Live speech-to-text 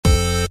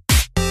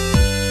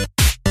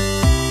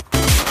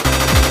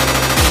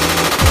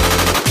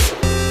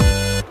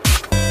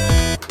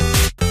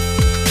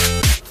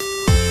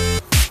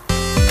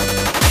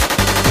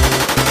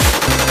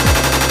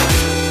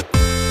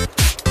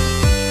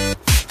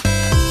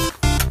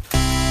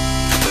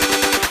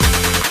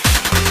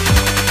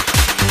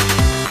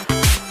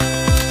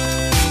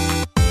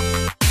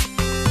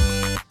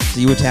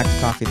you attacked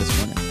coffee this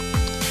morning?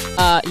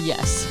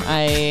 Yes.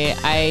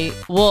 I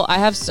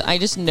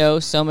just know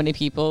so many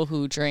people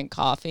who drink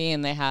coffee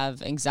and they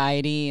have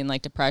anxiety and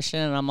like depression,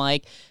 and I'm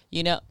like,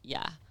 yeah.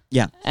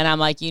 And I'm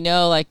like,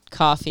 like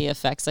coffee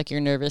affects like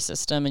your nervous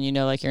system, and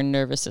like your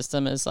nervous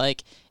system is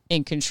like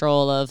in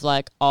control of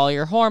like all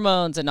your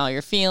hormones and all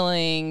your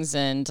feelings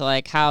and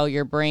like how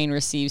your brain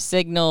receives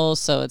signals.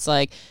 So it's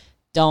like,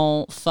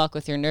 don't fuck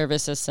with your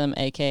nervous system,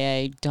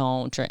 aka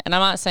don't drink. And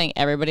I'm not saying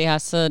everybody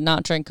has to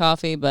not drink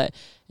coffee, but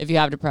if you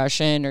have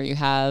depression or you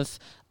have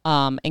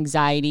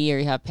anxiety or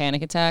you have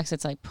panic attacks,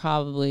 it's like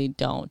probably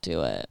don't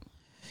do it.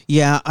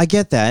 Yeah, I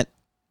get that.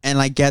 And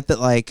I get that,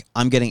 like,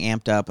 I'm getting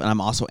amped up and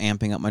I'm also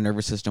amping up my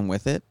nervous system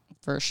with it.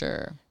 For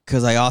sure.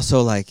 Because I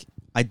also, like,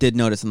 I did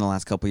notice in the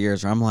last couple of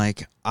years where I'm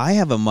like, I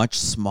have a much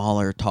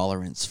smaller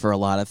tolerance for a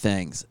lot of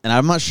things. And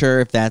I'm not sure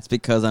if that's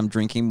because I'm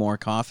drinking more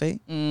coffee.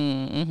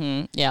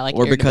 Mm-hmm. Yeah, like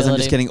or because I'm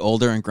just getting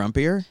older and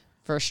grumpier.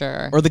 For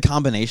sure. Or the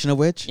combination of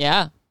which.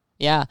 Yeah.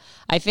 Yeah.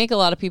 I think a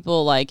lot of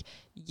people, like,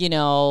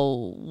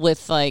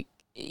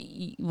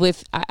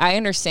 I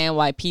understand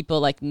why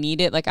people like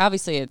need it. Like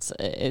obviously it's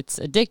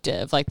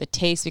addictive. Like the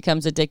taste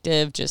becomes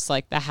addictive, just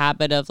like the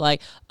habit of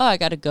like, oh, I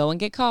got to go and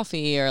get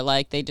coffee, or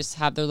like they just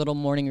have their little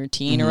morning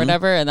routine or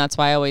whatever. And that's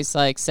why I always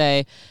like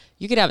say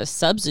you could have a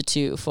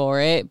substitute for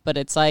it, but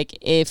it's like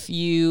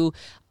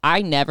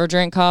I never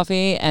drink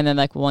coffee, and then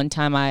like one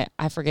time I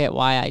forget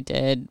why I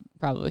did,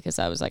 probably because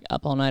I was like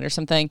up all night or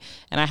something,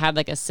 and I had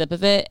like a sip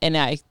of it, and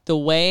the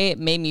way it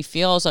made me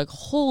feel, I was like,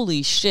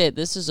 holy shit,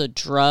 this is a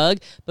drug.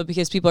 But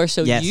because people are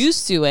so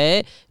used to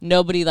it,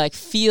 nobody like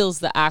feels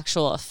the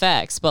actual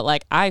effects. But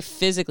like I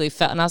physically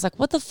felt, and I was like,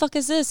 what the fuck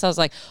is this? I was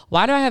like,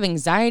 why do I have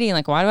anxiety, and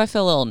like why do I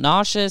feel a little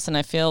nauseous, and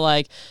I feel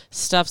like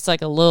stuff's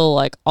like a little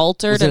like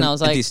altered, and I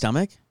was like, empty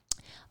stomach?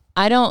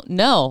 I don't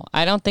know.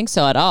 I don't think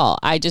so at all.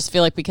 I just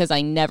feel like because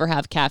I never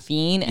have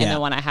caffeine, and then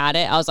when I had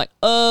it, I was like,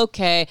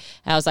 okay.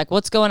 And I was like,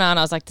 what's going on?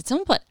 I was like, did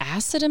someone put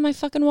acid in my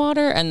fucking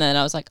water? And then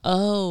I was like,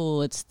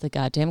 oh, it's the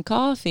goddamn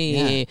coffee.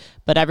 Yeah.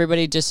 But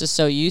everybody just is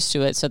so used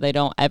to it, so they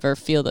don't ever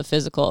feel the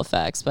physical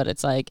effects. But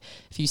it's like,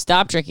 if you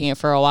stop drinking it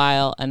for a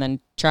while and then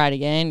try it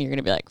again, you're going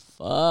to be like,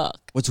 fuck.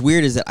 What's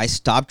weird is that I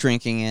stopped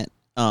drinking it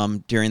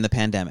during the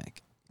pandemic.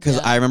 Because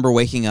I remember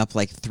waking up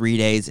like 3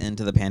 days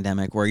into the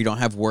pandemic where you don't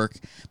have work,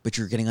 but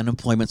you're getting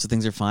unemployment, so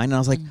things are fine. And I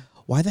was like,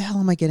 why the hell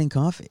am I getting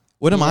coffee?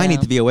 What am I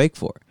need to be awake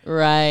for?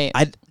 Right.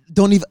 I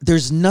don't even.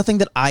 There's nothing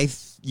that I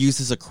use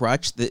as a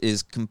crutch that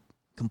is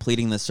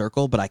completing the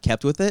circle, but I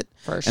kept with it.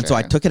 For sure. And so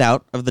I took it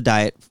out of the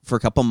diet for a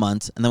couple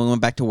months, and then we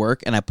went back to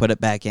work, and I put it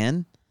back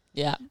in.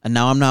 Yeah. And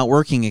now I'm not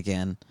working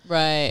again.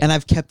 Right. And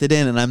I've kept it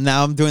in, and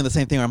I'm doing the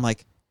same thing where I'm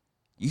like,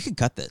 you can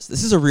cut this.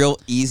 This is a real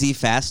easy,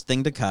 fast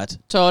thing to cut.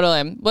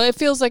 Totally. Well, it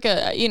feels like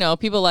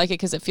people like it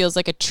because it feels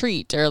like a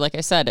treat, or like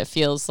I said, it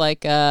feels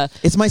like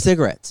It's my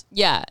cigarettes.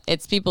 Yeah,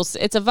 it's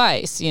a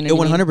vice. You know,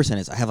 it 100%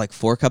 is. I have like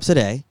 4 cups a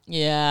day.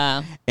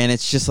 Yeah. And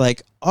it's just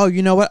like, oh,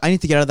 you know what? I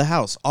need to get out of the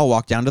house. I'll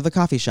walk down to the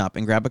coffee shop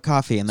and grab a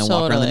coffee, and then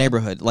walk around the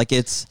neighborhood. Like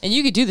it's. And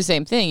you could do the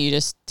same thing. You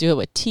just do it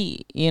with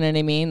tea. You know what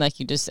I mean? Like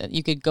you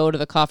could go to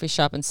the coffee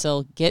shop and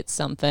still get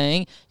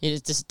something.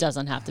 It just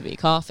doesn't have to be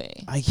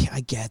coffee. I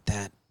get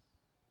that.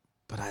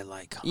 But I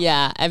like coffee.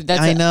 Yeah,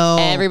 I know.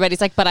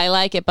 Everybody's like, but I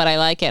like it,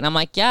 and I'm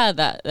like, yeah,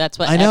 that's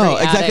what I know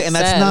every exactly, and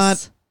that's says.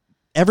 not.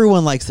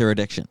 Everyone likes their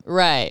addiction,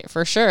 right?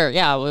 For sure.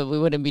 Yeah, we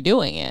wouldn't be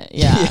doing it.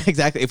 Yeah,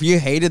 exactly. If you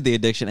hated the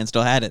addiction and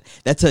still had it,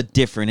 that's a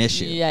different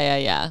issue.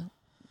 Yeah.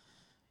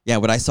 Yeah,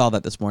 but I saw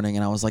that this morning,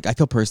 and I was like, I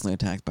feel personally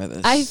attacked by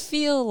this. I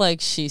feel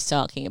like she's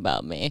talking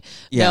about me.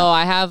 Yeah.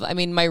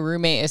 No, my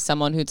roommate is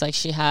someone who's like,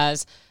 she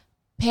has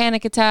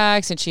panic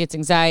attacks and she gets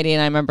anxiety, and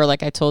I remember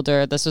like I told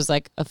her, this was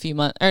like this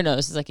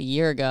is like a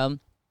year ago,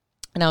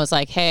 and I was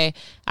like, hey,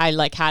 I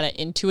like had an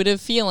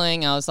intuitive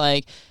feeling. I was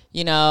like,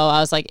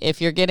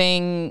 if you're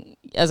getting,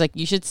 I was like,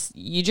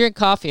 you drink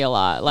coffee a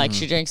lot. Like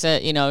she drinks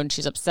it, and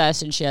she's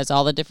obsessed, and she has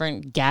all the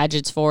different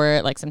gadgets for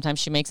it. Like sometimes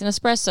she makes an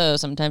espresso,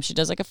 sometimes she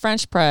does like a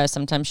French press,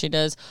 sometimes she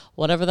does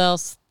whatever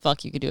else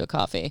fuck you could do with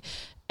coffee.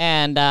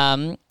 And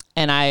I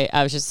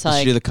was just like, did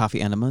she do the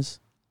coffee enemas?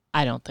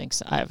 I don't think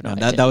so. I have no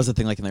idea. That was the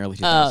thing like in the early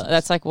 2000s. Oh,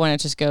 that's like when it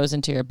just goes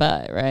into your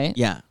butt, right?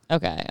 Yeah.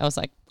 Okay. I was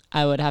like,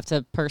 I would have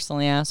to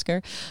personally ask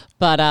her,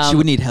 but she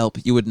would need help.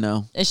 You would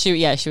know. She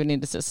would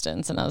need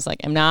assistance, and I was like,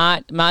 I'm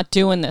not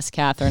doing this,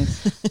 Catherine.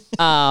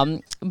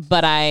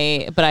 But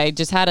I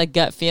just had a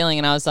gut feeling,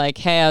 and I was like,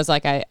 hey,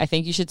 I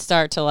think you should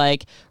start to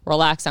like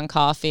relax on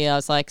coffee. I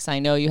was like, 'cause I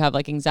know you have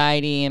like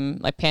anxiety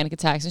and like panic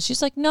attacks, and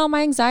she's like, no,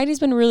 my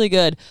anxiety's been really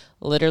good.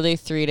 Literally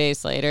 3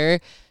 days later,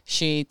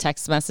 she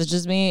text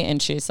messages me,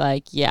 and she's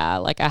like, yeah,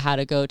 like I had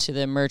to go to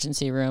the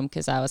emergency room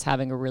because I was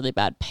having a really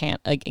bad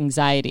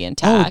anxiety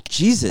attack. Oh,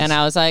 Jesus. And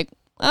I was like,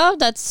 oh,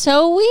 that's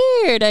so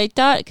weird. I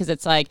thought, because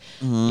it's like,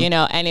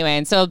 anyway.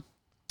 And so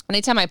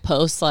anytime I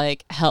post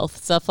like health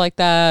stuff like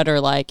that or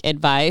like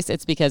advice,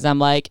 it's because I'm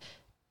like,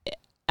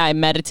 I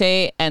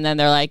meditate, and then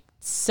they're like,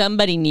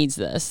 somebody needs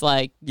this.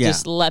 Like,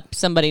 just let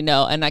somebody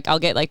know. And like, I'll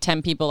get like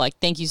 10 people like,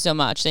 thank you so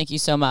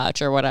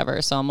much, or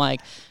whatever. So I'm like,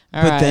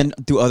 all right. Then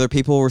do other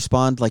people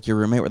respond like your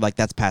roommate? Like,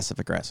 that's passive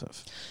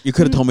aggressive. You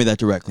could have told me that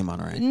directly,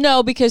 Monterey.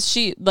 No, because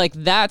she, like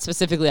that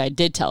specifically, I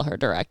did tell her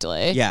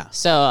directly. Yeah.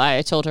 So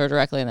I told her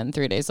directly, and then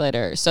 3 days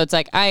later. So it's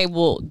like, I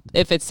will,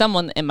 if it's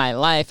someone in my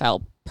life,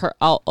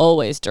 I'll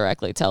always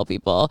directly tell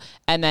people.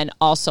 And then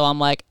also I'm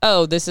like,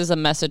 oh, this is a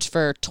message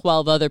for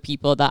 12 other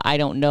people that I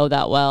don't know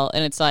that well.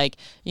 And it's like,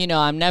 you know,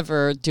 I'm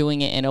never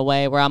doing it in a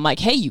way where I'm like,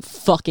 hey, you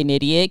fucking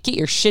idiot, get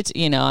your shit.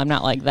 You know, I'm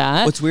not like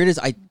that. What's weird is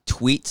I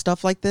tweet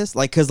stuff like this,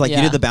 like, because like you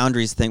did the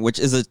boundaries thing, which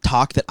is a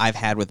talk that I've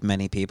had with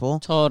many people.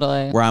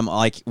 Totally. Where I'm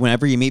like,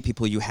 whenever you meet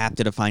people, you have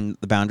to define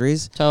the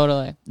boundaries.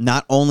 Totally.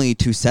 Not only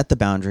to set the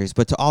boundaries,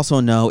 but to also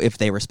know if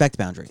they respect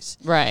boundaries.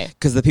 Right.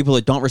 Because the people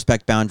that don't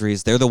respect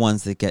boundaries, they're the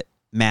ones that get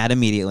mad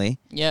immediately.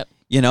 Yep.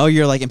 You know,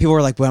 you're like, and people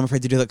are like, well, I'm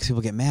afraid to do that because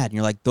people get mad. And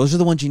you're like, those are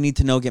the ones you need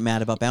to know get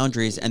mad about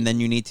boundaries, and then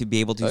you need to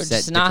be able to set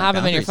just not have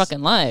them in your fucking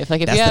life.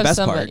 Like, if That's you have the best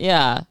somebody,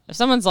 part. if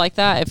someone's like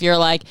that, if you're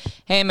like,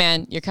 hey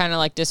man, you're kind of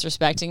like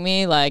disrespecting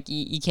me, like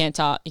you can't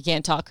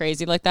talk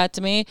crazy like that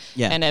to me.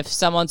 Yeah. And if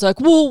someone's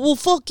like, well,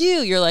 fuck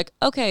you, you're like,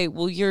 okay,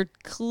 well, you're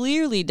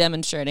clearly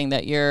demonstrating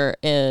that you're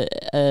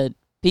a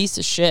piece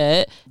of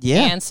shit.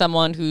 Yeah. And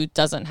someone who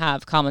doesn't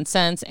have common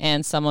sense,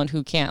 and someone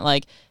who can't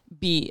like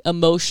be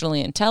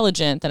emotionally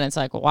intelligent, then it's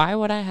like, why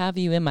would I have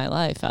you in my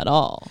life at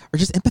all? Or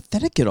just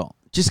empathetic at all.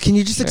 Just, can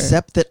you just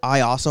accept that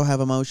I also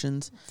have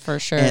emotions? For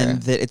sure.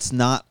 And that it's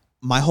not,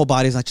 my whole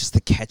body is not just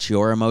to catch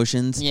your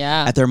emotions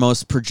at their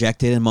most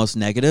projected and most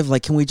negative.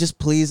 Like, can we just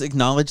please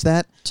acknowledge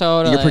that?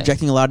 Totally. You're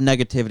projecting a lot of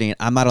negativity, and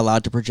I'm not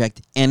allowed to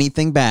project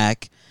anything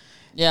back.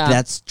 Yeah.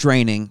 That's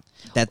draining.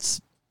 That's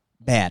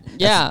bad.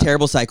 Yeah. That's a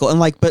terrible cycle. And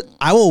like, but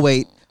I will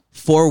wait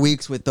 4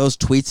 weeks with those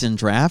tweets in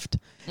draft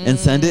and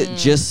send it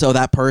just so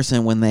that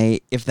person,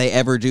 if they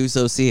ever do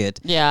so see it.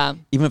 Yeah.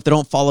 Even if they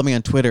don't follow me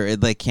on Twitter,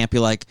 they can't be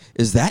like,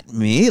 is that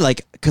me?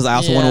 Like, because I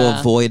also want to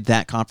avoid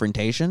that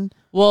confrontation.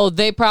 Well,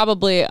 they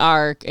probably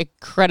are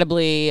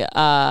incredibly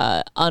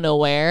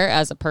unaware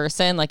as a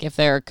person. Like, if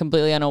they're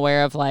completely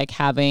unaware of like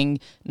having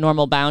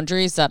normal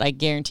boundaries, that I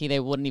guarantee they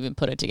wouldn't even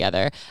put it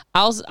together.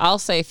 I'll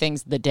say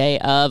things the day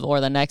of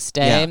or the next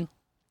day. Yeah.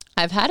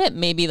 I've had it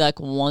maybe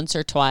like once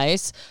or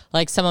twice,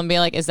 like someone be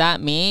like, is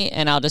that me?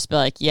 And I'll just be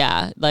like,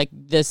 yeah, like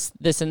this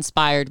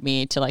inspired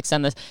me to like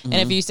send this. Mm-hmm.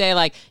 And if you say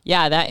like,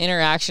 yeah, that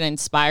interaction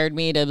inspired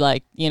me to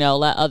like, you know,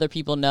 let other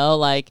people know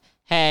like,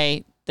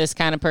 hey, this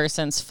kind of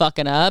person's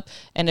fucking up.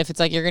 And if it's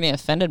like, you're getting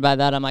offended by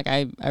that, I'm like,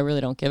 I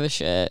really don't give a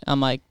shit.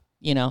 I'm like,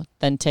 you know,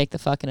 then take the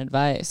fucking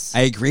advice. I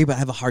agree, but I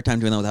have a hard time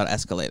doing that without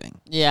escalating.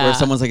 Yeah. Where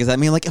someone's like, is that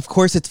me? Like, of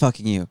course it's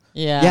fucking you.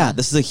 Yeah. Yeah,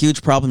 this is a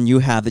huge problem you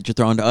have that you're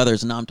throwing to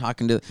others, and now I'm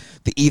talking to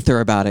the ether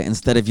about it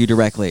instead of you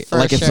directly. For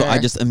like, sure. So I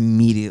just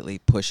immediately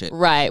push it.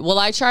 Right. Well,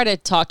 I try to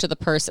talk to the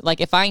person.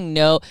 Like, if I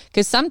know,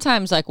 because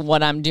sometimes like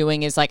what I'm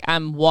doing is like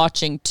I'm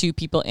watching two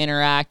people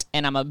interact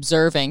and I'm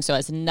observing, so it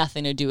has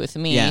nothing to do with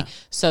me. Yeah.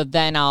 So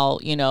then I'll,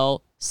 you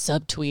know,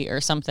 subtweet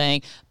or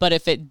something. But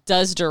if it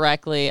does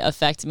directly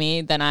affect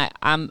me, then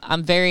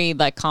I'm very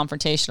like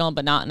confrontational,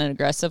 but not in an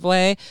aggressive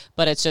way.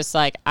 But it's just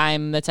like,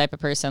 I'm the type of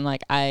person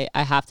like I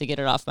have to get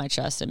it off my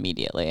chest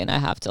immediately, and I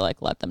have to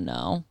like let them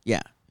know.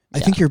 Yeah.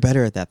 I think you're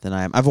better at that than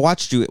I am. I've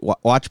watched you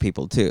watch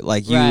people too.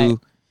 Like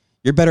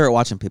you're better at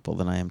watching people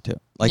than I am too.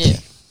 Like, yeah.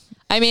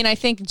 I mean, I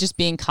think just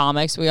being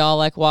comics, we all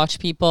like watch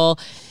people,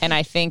 and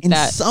I think in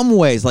that some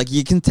ways, like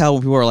you can tell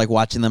when people are like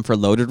watching them for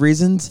loaded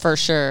reasons. for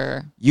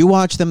sure. You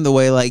watch them the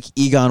way like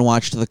Egon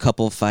watched the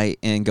couple fight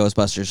in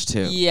Ghostbusters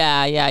 2.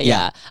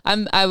 Yeah.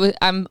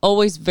 I'm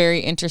always very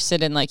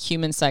interested in like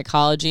human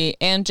psychology,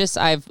 and just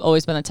I've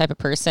always been the type of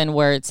person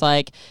where it's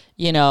like,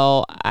 you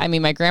know, I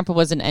mean, my grandpa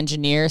was an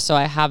engineer, so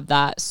I have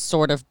that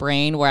sort of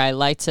brain where I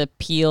like to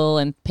peel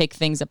and pick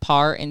things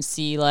apart and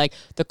see like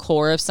the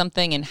core of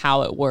something and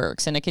how it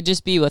works. And it could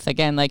just be with,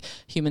 again, like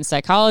human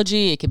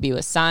psychology. It could be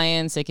with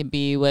science. It could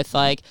be with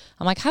like,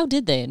 I'm like, how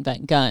did they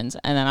invent guns?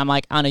 And then I'm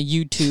like on a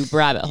YouTube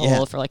rabbit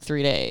hole for like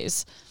 3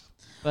 days.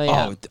 But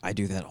yeah. Oh, I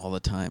do that all the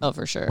time. Oh,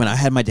 for sure. When I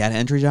had my data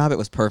entry job, it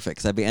was perfect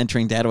because I'd be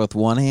entering data with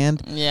one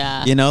hand.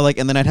 Yeah. You know, like,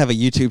 and then I'd have a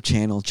YouTube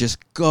channel just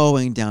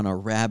going down a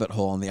rabbit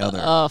hole on the other.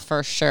 Oh,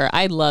 for sure.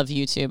 I love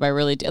YouTube. I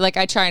really do. Like,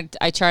 I try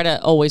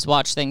to always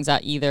watch things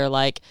that either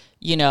like,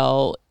 you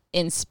know,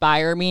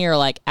 inspire me or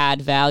like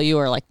add value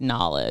or like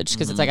knowledge,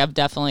 because it's like I've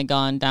definitely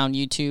gone down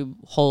YouTube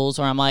holes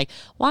where I'm like,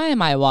 why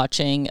am I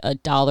watching a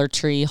Dollar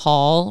Tree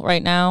haul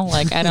right now?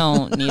 Like, I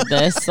don't need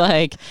this.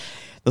 Like,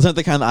 those aren't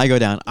the kind that I go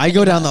down. I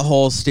go down the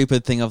whole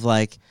stupid thing of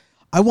like,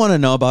 I want to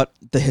know about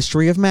the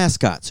history of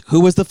mascots. Who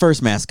was the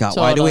first mascot?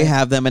 Totally. Why do we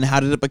have them? And how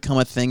did it become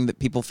a thing that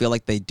people feel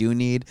like they do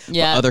need, but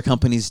other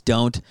companies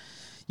don't?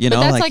 You But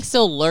know, that's like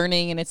still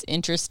learning and it's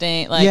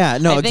interesting. Like, Yeah,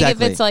 no, I think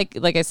exactly. if it's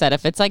like I said,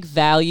 if it's like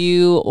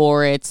value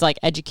or it's like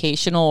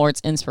educational or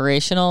it's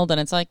inspirational, then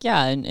it's like,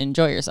 yeah,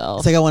 enjoy yourself.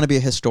 it's like I want to be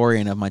a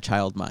historian of my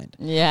child mind.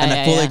 Yeah, and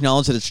I fully yeah.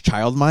 acknowledge that it's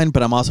child mind,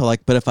 but I'm also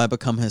like, but if I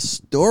become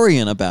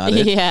historian about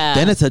it, Yeah.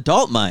 then it's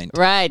adult mind.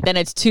 Right. Then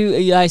it's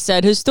I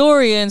said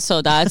historian,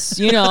 so that's,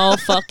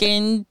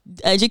 fucking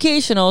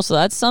educational, so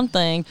that's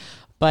something.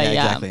 But yeah.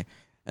 Exactly.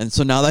 And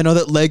so now that I know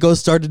that Legos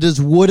started as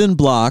wooden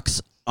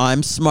blocks,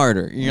 I'm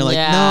smarter. And you're like,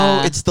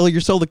 Yeah. no,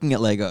 you're still looking at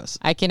Legos.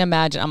 I can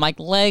imagine. I'm like,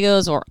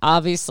 Legos were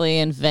obviously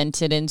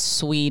invented in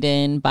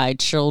Sweden by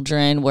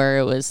children where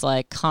it was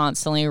like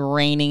constantly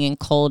raining and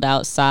cold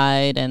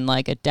outside and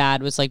like a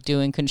dad was like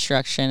doing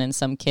construction and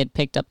some kid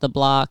picked up the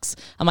blocks.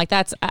 I'm like,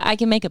 I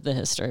can make up the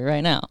history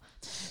right now.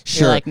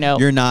 Sure. like, no.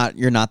 You're not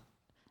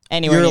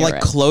Anywhere you're near like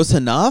it. close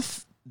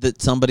enough that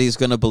somebody's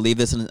going to believe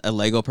this and a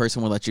Lego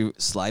person will let you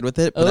slide with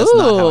it, but that's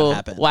not how it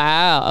happened.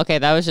 Wow. Okay,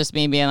 that was just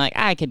me being like,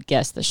 I could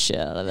guess the shit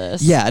out of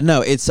this. Yeah,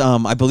 no, it's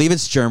I believe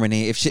it's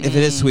Germany. If it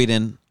is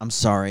Sweden, I'm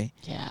sorry.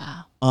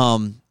 Yeah.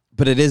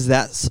 But it is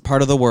that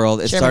part of the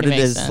world. It Germany started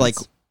makes as sense. like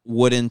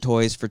wooden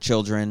toys for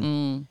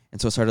children. And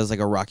so it started as like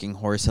a rocking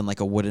horse and like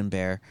a wooden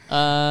bear.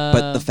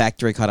 But the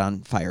factory caught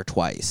on fire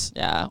twice.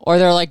 Yeah. Or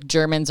they're like,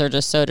 Germans are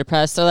just so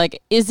depressed. They're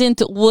like,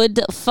 isn't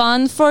wood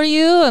fun for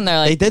you? And they're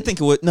like, They did think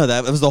it would. No,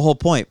 that was the whole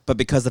point. But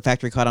because the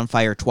factory caught on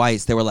fire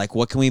twice, they were like,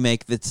 what can we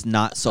make that's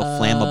not so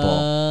flammable?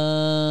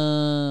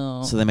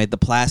 oh. So they made the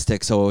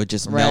plastic so it would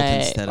just melt Right.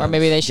 instead Or of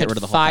maybe they get should rid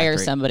of the whole fire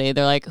factory. somebody.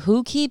 They're like,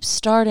 who keeps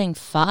starting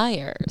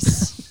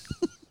fires?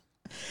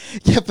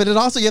 Yeah, but it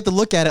also, you have to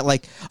look at it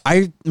like,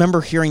 I remember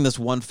hearing this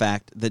one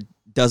fact that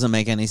doesn't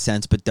make any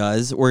sense, but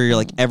does, where you're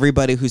like,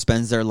 everybody who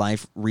spends their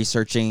life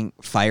researching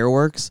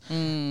fireworks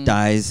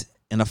dies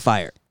in a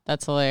fire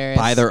That's hilarious.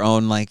 by their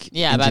own, like, by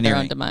their own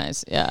engineering.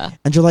 demise. Yeah.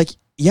 And you're like,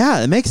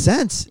 yeah, it makes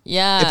sense.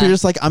 Yeah. If you're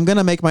just like, I'm going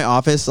to make my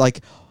office,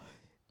 like,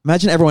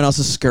 imagine everyone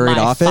else's scurried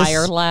My office.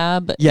 fire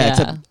lab. Yeah,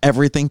 except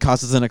everything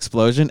causes an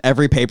explosion.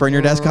 Every paper on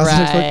your desk causes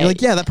an explosion. You're like,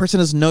 Right. yeah, that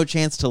person has no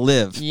chance to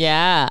live.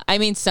 Yeah. I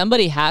mean,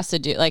 somebody has to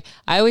do, like,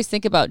 I always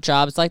think about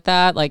jobs like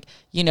that. Like,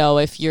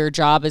 if your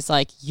job is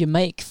like, you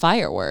make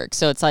fireworks.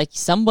 So it's like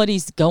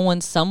somebody's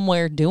going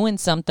somewhere doing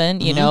something,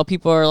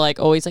 people are like,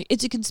 always like,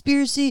 it's a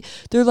conspiracy.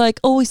 They're like,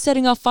 always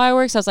setting off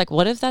fireworks. I was like,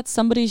 what if that's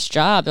somebody's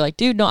job? They're like,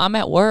 dude, no, I'm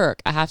at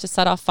work. I have to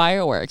set off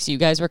fireworks. You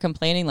guys were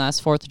complaining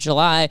last 4th of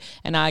July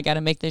and now I got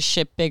to make this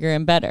shit bigger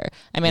and better.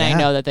 I mean, Yeah. I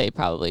know that they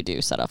probably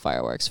do set off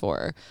fireworks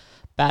for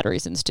bad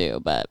reasons too,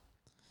 but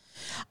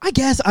I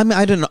guess. I mean,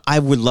 I don't know. I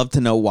would love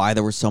to know why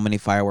there were so many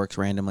fireworks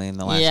randomly in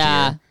the last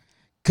year.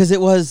 Because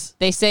it was.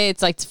 they say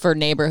it's like for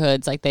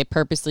neighborhoods, like they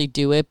purposely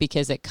do it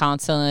because it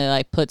constantly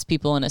like puts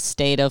people in a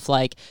state of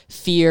like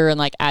fear and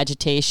like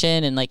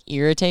agitation and like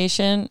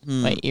irritation.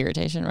 Wait,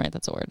 irritation, right?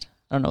 That's a word.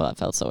 I don't know why that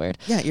felt so weird.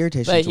 Yeah,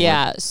 irritation. But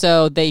yeah,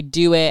 so they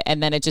do it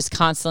and then it just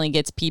constantly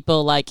gets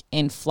people like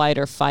in flight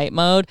or fight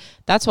mode.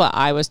 That's what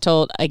I was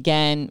told.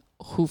 Again,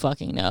 who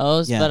fucking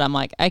knows? Yeah. But I'm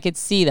like, I could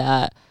see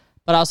that.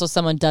 But also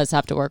someone does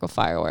have to work with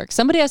fireworks.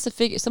 Someone has to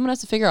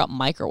figure out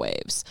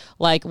microwaves.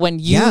 Like when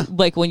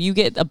you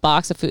get a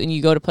box of food and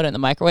you go to put it in the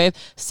microwave,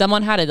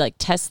 someone had to like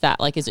test that.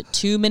 Like, is it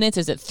 2 minutes?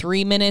 Is it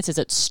 3 minutes? Is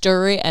it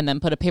stir it and then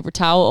put a paper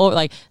towel over?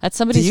 Like, that's Do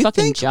somebody's you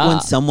fucking think job.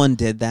 when someone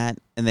did that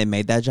and they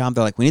made that job,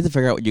 they're like, we need to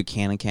figure out what you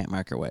can and can't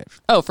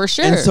microwave? Oh, for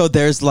sure. And so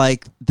there's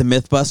like the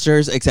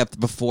Mythbusters, except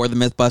before the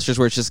Mythbusters,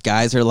 where it's just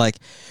guys are like,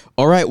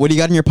 all right, what do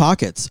you got in your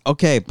pockets?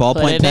 Okay,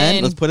 ballpoint it pen,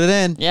 in. let's put it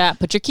in. Yeah,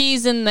 put your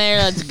keys in there.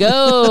 Let's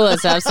go.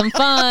 Let's have some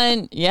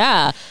fun.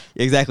 Yeah.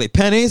 Exactly.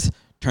 Pennies.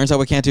 Turns out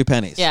we can't do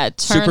pennies. Yeah. It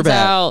Super turns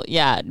bad.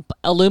 out,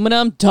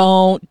 aluminum,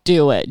 don't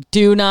do it.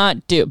 Do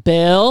not do it.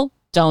 Bill,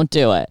 don't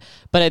do it.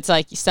 But it's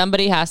like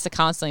somebody has to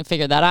constantly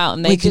figure that out.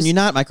 And they Wait, just, can you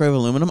not microwave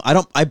aluminum? I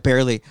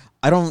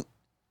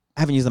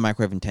haven't used the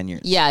microwave in 10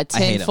 years. yeah, I hate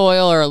tin 'em.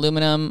 foil or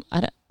aluminum.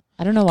 I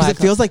don't know why. Because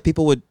it feels like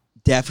people would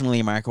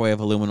definitely microwave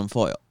aluminum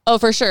foil. Oh,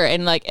 for sure.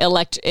 And like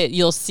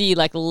you'll see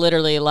like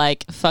literally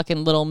like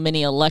fucking little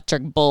mini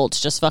electric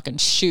bolts just fucking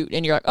shoot.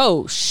 And you're like,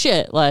 oh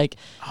shit. Like,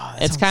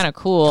 it's kind of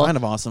cool. Kind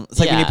of awesome. It's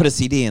like when you Yeah. put a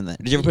CD in there.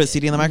 Did you ever put a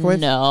CD in the microwave?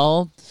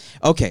 No.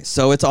 Okay,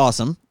 so it's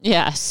awesome.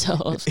 Yeah.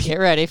 So get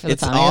ready for the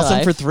It's time of your awesome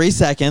life. for 3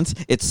 seconds.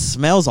 It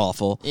smells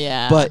awful.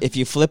 Yeah. But if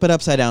you flip it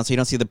upside down so you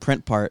don't see the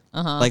print part,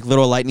 like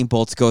little lightning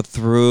bolts go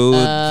through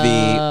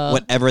the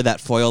whatever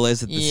that foil is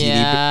that the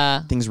Yeah.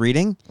 CD thing's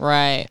reading.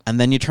 Right. And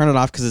then you turn it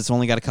off because it's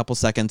only got a couple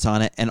seconds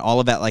on it, and all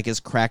of that like is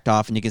cracked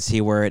off, and you can see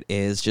where it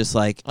is, just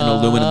like an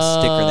aluminum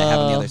sticker they have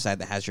on the other side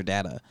that has your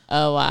data.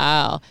 Oh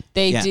wow.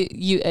 They Yeah. do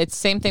it's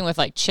same thing with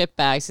like chip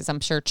bags because I'm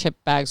sure chip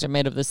bags are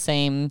made of the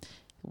same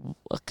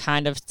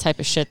kind of type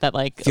of shit that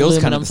like Feels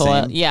kind aluminum of the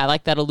foil. same. Yeah,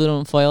 like that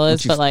aluminum foil is.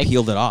 Once But you've like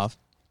peeled it off.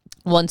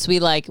 once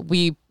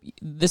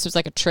this was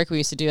like a trick we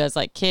used to do as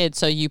like kids.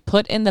 So you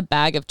put in the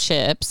bag of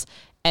chips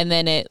and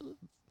then it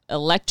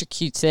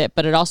electrocutes it,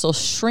 but it also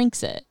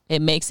shrinks it.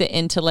 It makes it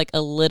into like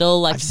a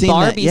little like I've seen that,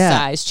 Barbie yeah.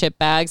 size chip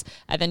bags,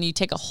 and then you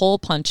take a hole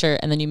puncher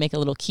and then you make a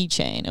little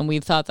keychain. And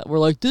we've thought that we're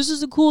like, this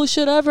is the coolest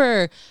shit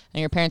ever.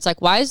 And your parents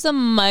like, why is the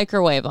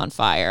microwave on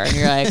fire? And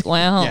you're like,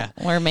 well, Yeah.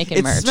 we're making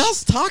It merch.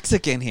 smells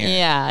toxic in here.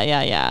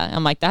 Yeah.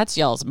 I'm like, that's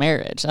y'all's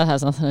marriage. That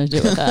has nothing to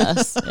do with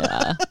us.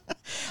 Yeah.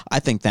 I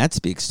think that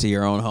speaks to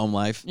your own home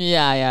life.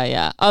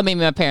 Yeah. I mean,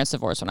 my parents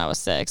divorced when I was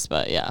 6,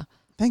 but yeah.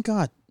 Thank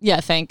God. Yeah,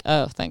 thank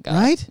God.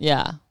 Right?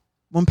 Yeah.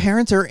 When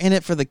parents are in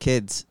it for the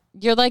kids.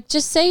 You're like,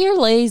 just say you're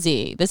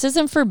lazy. This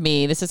isn't for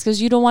me. This is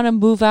because you don't want to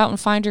move out and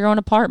find your own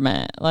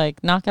apartment.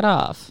 Like, knock it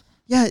off.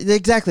 Yeah,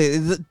 exactly.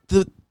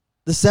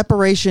 The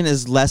separation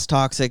is less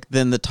toxic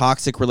than the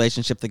toxic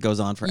relationship that goes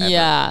on forever.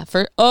 Yeah.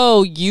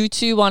 You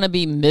two want to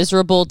be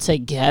miserable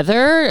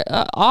together?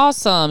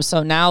 Awesome.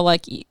 So now,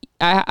 like,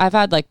 I've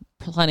had like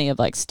plenty of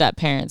like step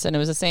parents, and it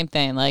was the same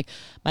thing. Like,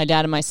 my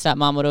dad and my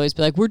stepmom would always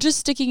be like, we're just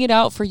sticking it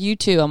out for you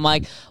two. I'm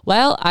like,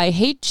 well, I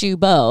hate you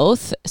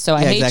both, so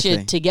I hate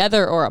you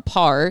together or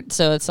apart.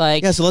 So it's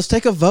like, yeah, so let's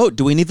take a vote.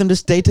 Do we need them to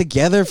stay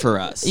together for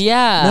us?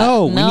 Yeah.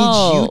 No, we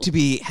need you to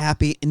be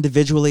happy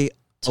individually.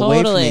 Away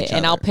from Totally. each other.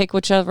 And I'll pick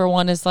whichever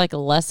one is like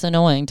less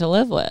annoying to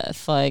live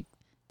with. Like,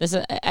 this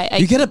is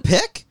you get a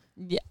pick?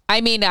 Yeah,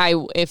 I mean,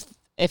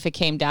 if it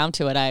came down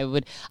to it, I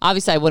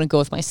wouldn't go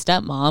with my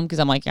stepmom because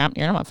I'm like, you're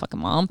not my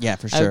fucking mom. Yeah,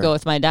 for sure. I would go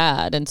with my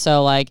dad. And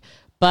so like,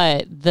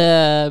 but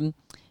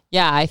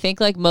I think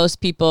like most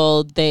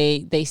people,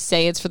 they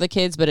say it's for the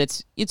kids, but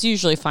it's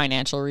usually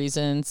financial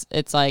reasons.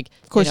 It's like,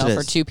 of course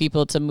for two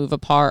people to move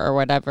apart or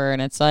whatever.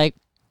 And it's like,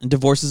 and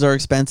divorces are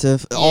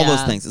expensive. All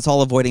those things. It's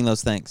all avoiding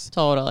those things.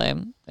 Totally.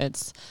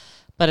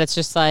 But it's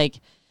just like,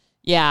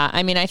 yeah,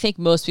 I mean, I think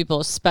most people,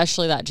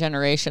 especially that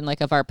generation,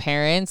 like of our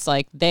parents,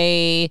 like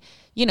they,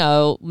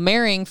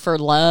 marrying for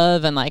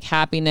love and like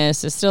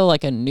happiness is still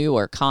like a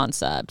newer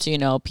concept.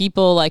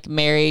 People like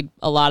married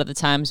a lot of the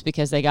times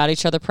because they got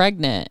each other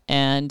pregnant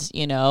and,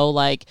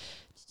 like.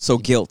 So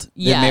guilt.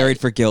 They're married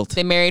for guilt.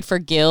 They married for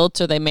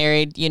guilt, or they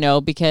married,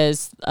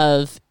 because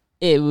of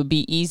it would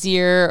be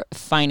easier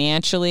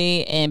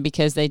financially, and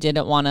because they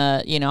didn't want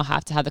to,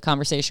 have to have the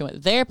conversation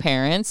with their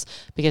parents,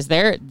 because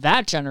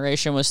that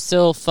generation was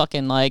still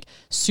fucking like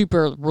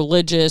super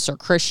religious or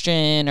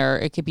Christian, or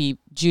it could be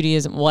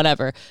Judaism,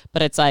 whatever.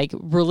 But it's like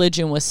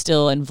religion was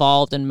still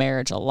involved in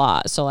marriage a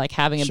lot. So like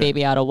having a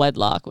baby out of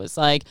wedlock was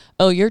like,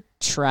 oh, you're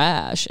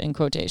trash in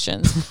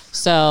quotations.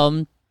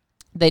 So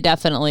they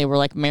definitely were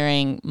like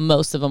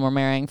most of them were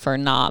marrying for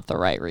not the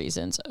right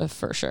reasons,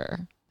 for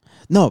sure.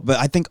 No, but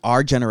I think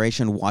our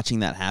generation watching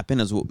that happen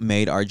is what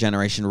made our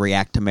generation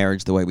react to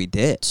marriage the way we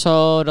did.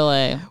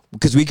 Totally.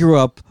 Because we grew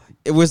up,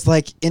 it was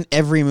like in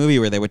every movie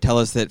where they would tell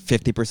us that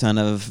 50%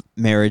 of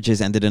marriages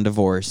ended in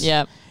divorce.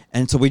 Yep.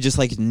 And so we just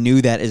like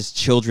knew that as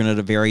children at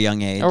a very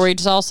young age. Or we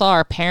just all saw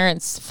our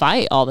parents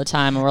fight all the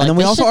time. And then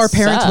we also, our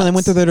parents, sucks. when they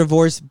went through their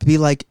divorce, be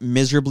like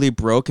miserably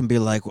broke and be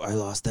like, I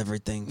lost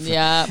everything.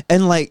 Yeah.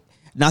 And like,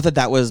 not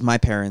that was my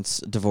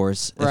parents'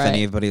 divorce, if Right.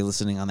 anybody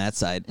listening on that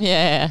side.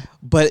 Yeah.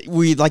 But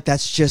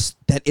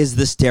that is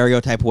the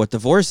stereotype of what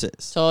divorce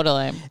is.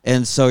 Totally.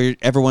 And so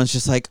everyone's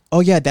just like, oh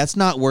yeah, that's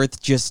not worth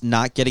just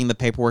not getting the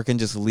paperwork and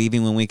just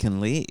leaving when we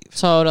can leave.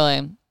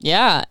 Totally.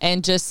 Yeah.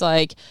 And just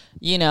like,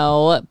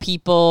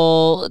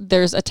 people,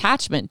 there's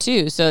attachment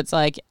too. So it's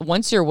like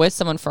once you're with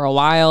someone for a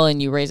while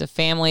and you raise a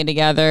family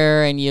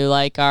together and you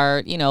like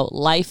are,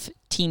 life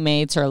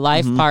teammates or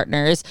life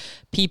partners,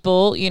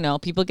 people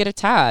get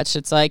attached.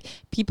 It's like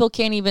people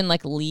can't even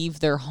like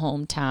leave their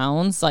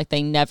hometowns. Like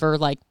they never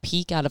like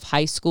peak out of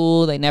high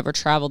school. They never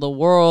travel the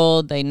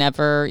world. They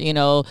never,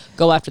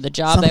 go after the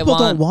job Some they people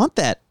want. don't want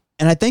that.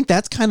 And I think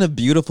that's kind of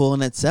beautiful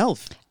in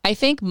itself. I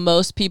think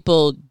most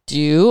people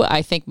do.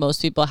 I think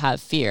most people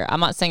have fear. I'm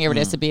not saying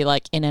everybody has to be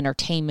like in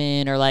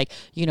entertainment or like,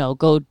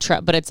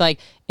 but it's like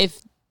if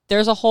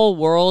there's a whole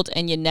world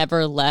and you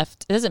never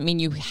left, it doesn't mean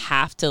you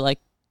have to like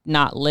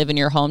not live in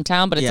your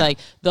hometown, but it's like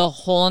the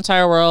whole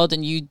entire world,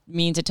 and you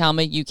mean to tell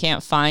me you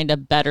can't find a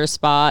better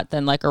spot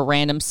than like a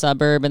random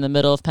suburb in the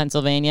middle of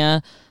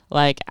Pennsylvania?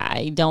 Like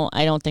I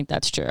don't think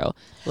that's true.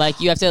 Like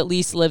you have to at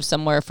least live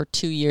somewhere for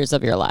 2 years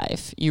of your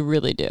life. You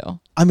really do.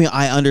 I mean,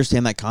 I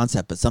understand that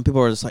concept, but some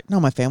people are just like, no,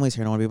 my family's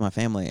here. I don't want to be with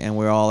my family. And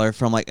we all are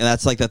from like, and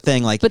that's like the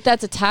thing. Like, but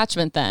that's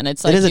attachment then.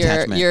 It's like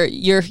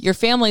your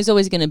family's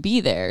always going to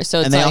be there. So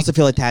it's and they like, also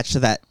feel attached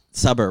to that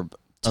suburb of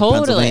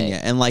Totally.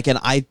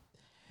 Pennsylvania.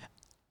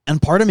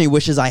 And part of me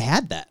wishes I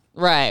had that.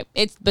 Right.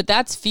 But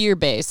that's fear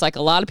based. Like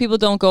a lot of people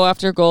don't go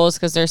after goals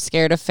because they're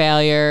scared of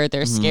failure.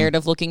 They're scared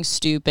of looking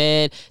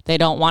stupid. They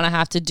don't want to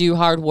have to do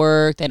hard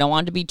work. They don't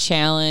want to be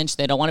challenged.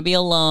 They don't want to be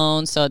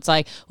alone. So it's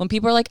like when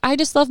people are like, I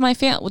just love my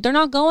family. Well, they're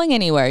not going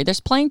anywhere. There's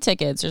plane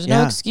tickets. There's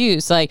no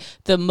excuse. Like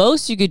the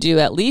most you could do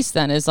at least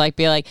then is like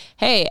be like,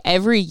 hey,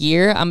 every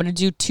year I'm going to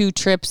do 2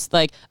 trips.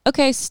 Like,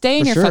 okay, stay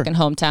in your fucking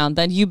hometown.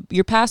 Then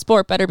your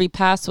passport better be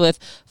passed with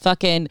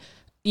fucking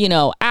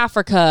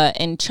Africa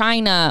and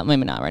China,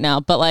 maybe not right now,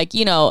 but like,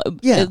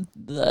 Yeah.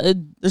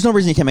 There's no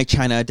reason you can't make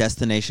China a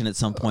destination at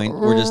some point.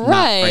 We're just not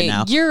right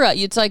now.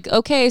 It's like,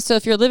 okay, so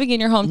if you're living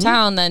in your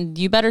hometown, then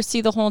you better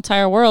see the whole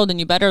entire world and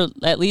you better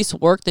at least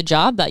work the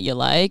job that you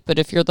like. But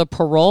if you're the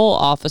parole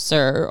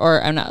officer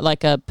or I'm not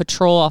like a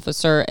patrol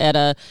officer at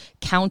a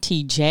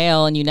county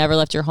jail and you never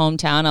left your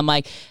hometown, I'm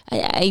like,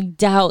 I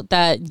doubt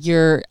that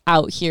you're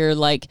out here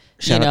like,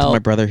 Shout out to my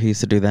brother. He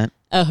used to do that.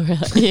 Oh,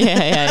 really?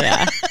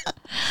 Yeah.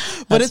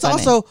 But it's funny.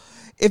 Also,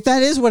 if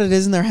that is what it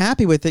is and they're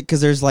happy with it,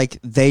 because there's like,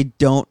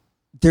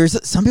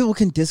 there's some people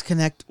can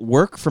disconnect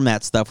work from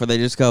that stuff where they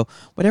just go,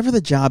 whatever the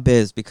job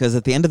is, because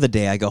at the end of the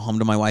day, I go home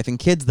to my wife and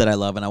kids that I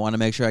love, and I want to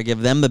make sure I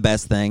give them the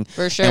best thing.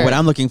 For sure. And what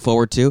I'm looking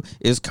forward to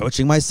is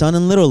coaching my son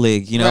in Little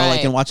League,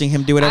 like, and watching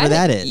him do whatever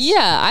that is.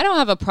 Yeah, I don't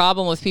have a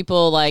problem with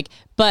people like,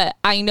 but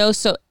I know,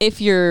 so if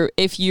you're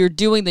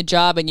doing the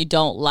job and you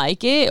don't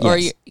like it, or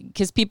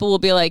because people will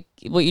be like,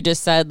 what you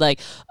just said, like,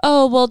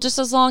 oh, well, just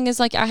as long as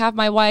like I have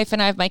my wife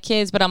and I have my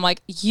kids, but I'm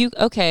like,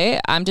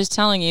 I'm just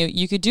telling you,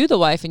 you could do the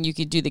wife and you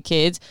could do the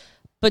kids,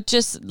 but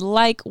just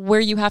like where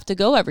you have to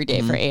go every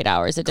day for 8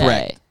 hours a day.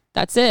 Correct.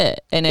 That's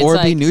it. And it's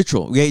or be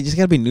neutral. Yeah, you just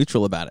got to be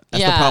neutral about it.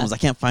 That's the problem is I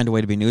can't find a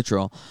way to be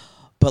neutral.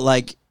 But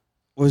like,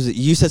 what was it?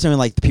 You said something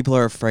like people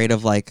are afraid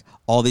of like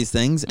all these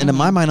things. And in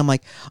my mind, I'm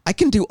like, I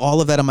can do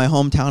all of that in my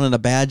hometown in a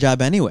bad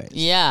job anyways.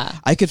 Yeah.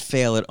 I could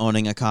fail at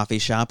owning a coffee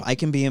shop. I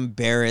can be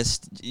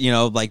embarrassed,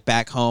 like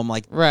back home,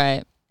 like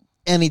right.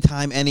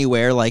 Anytime,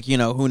 anywhere, like,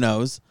 who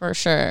knows? For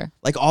sure.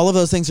 Like all of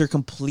those things are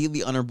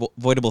completely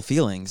unavoidable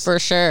feelings. For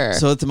sure.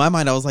 So to my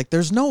mind, I was like,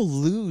 there's no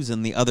lose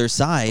in the other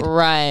side.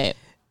 Right.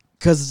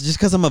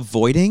 Because I'm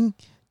avoiding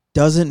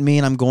doesn't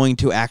mean I'm going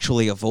to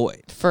actually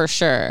avoid. For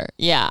sure.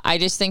 Yeah. I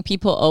just think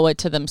people owe it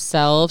to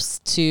themselves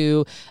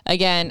to,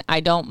 again,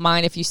 I don't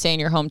mind if you stay in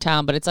your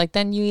hometown, but it's like,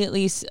 then you at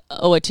least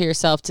owe it to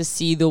yourself to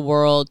see the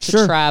world,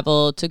 to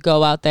travel, to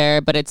go out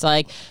there. But it's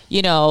like,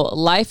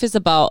 life is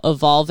about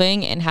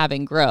evolving and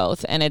having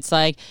growth. And it's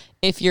like,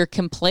 if you're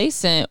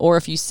complacent or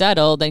if you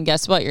settle, then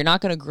guess what? You're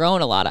not going to grow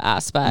in a lot of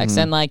aspects.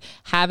 And like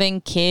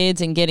having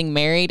kids and getting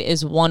married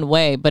is one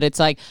way, but it's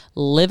like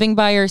living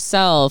by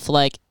yourself,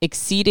 like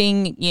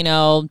exceeding,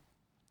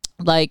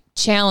 like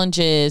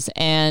challenges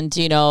and,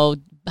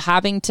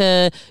 having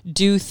to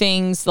do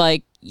things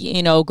like,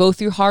 go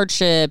through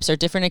hardships or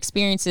different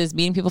experiences,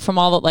 meeting people from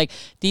all the, like,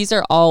 these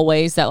are all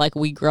ways that like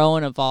we grow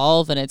and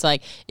evolve. And it's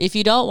like, if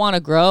you don't want to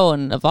grow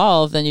and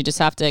evolve, then you just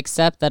have to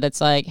accept that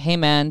it's like, hey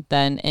man,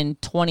 then in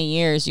 20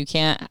 years, you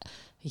can't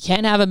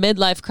have a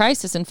midlife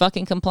crisis and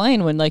fucking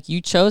complain when like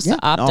you chose to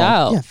opt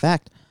out. Yeah.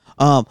 Fact.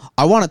 I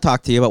want to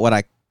talk to you about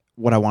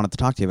what I wanted to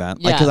talk to you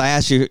about. Like, cause I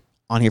asked you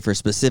on here for a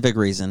specific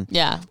reason.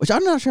 Yeah. Which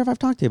I'm not sure if I've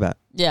talked to you about.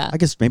 Yeah. I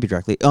guess maybe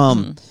directly.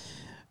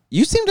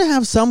 You seem to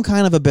have some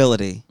kind of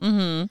ability,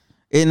 and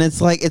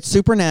it's like it's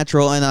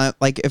supernatural. And I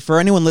like, if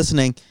for anyone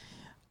listening,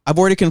 I've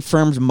already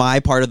confirmed my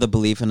part of the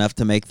belief enough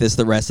to make this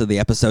the rest of the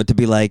episode to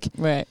be like,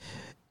 right.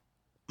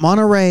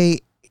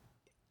 Monterey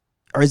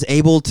is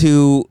able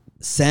to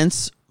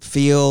sense,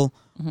 feel,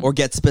 or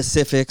get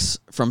specifics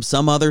from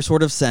some other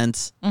sort of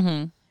sense,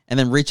 and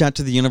then reach out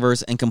to the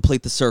universe and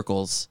complete the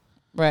circles.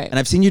 Right. And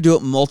I've seen you do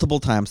it multiple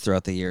times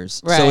throughout the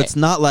years. Right. So it's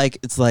not like,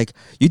 it's like,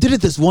 you did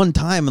it this one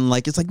time and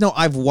like, it's like, no,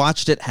 I've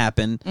watched it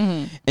happen.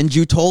 And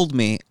you told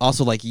me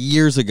also like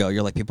years ago,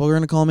 you're like, people are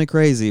going to call me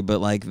crazy, but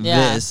like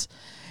this.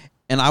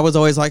 And I was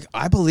always like,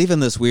 I believe in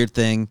this weird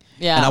thing.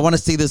 Yeah. And I want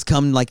to see this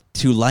come like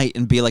to light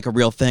and be like a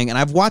real thing. And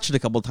I've watched it a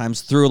couple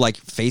times through like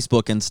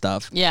Facebook and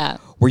stuff. Yeah.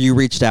 Where you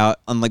reached out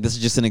and like, this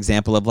is just an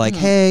example of like,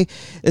 hey,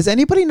 does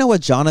anybody know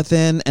what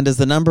Jonathan, and does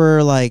the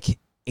number like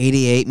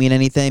 88 mean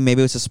anything?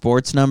 Maybe it's a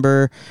sports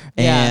number,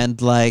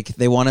 and like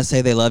they want to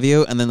say they love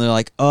you, and then they're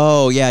like,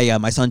 oh yeah,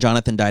 my son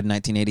Jonathan died in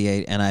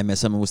 1988 and I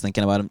miss him and was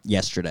thinking about him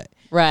yesterday.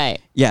 Right.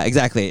 Yeah,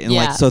 exactly. And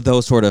like, so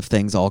those sort of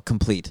things all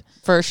complete.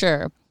 For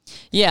sure.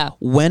 Yeah.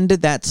 When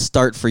did that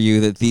start for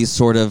you, that these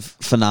sort of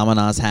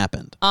phenomena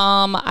happened?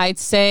 I'd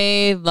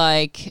say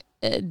like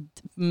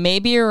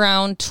maybe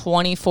around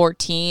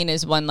 2014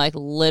 is when like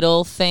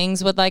little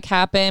things would like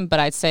happen, but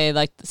I'd say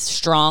like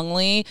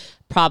strongly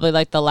probably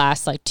like the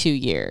last like 2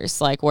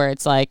 years, like where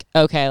it's like,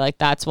 okay, like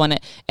that's when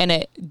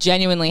it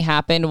genuinely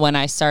happened when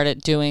I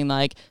started doing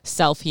like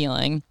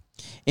self-healing.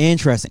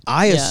 Interesting.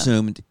 I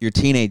assumed your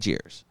teenage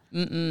years.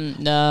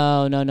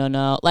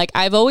 No. Like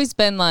I've always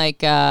been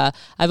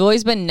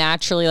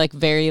naturally like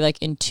very like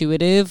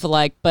intuitive,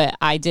 like, but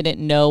I didn't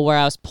know where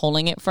I was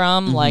pulling it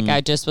from. Like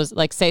I just was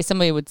like, say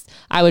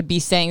I would be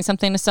saying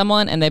something to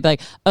someone and they'd be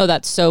like, oh,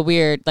 that's so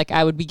weird. Like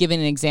I would be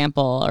giving an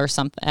example or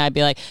something. I'd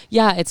be like,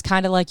 yeah, it's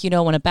kind of like,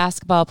 when a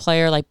basketball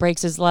player like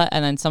breaks his leg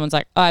and then someone's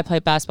like, oh, I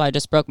played basketball, I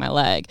just broke my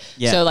leg.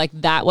 Yeah. So like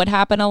that would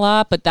happen a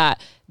lot, but that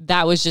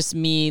was just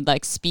me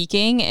like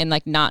speaking and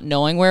like not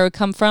knowing where it would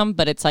come from.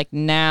 But it's like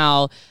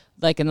now,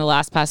 like in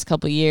the past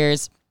couple of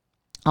years,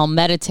 I'll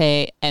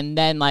meditate and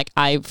then like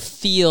I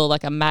feel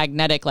like a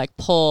magnetic like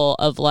pull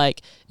of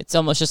like, it's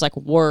almost just like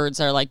words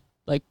are like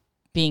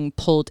being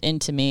pulled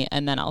into me,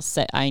 and then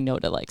I know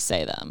to like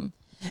say them.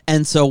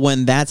 And so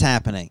when that's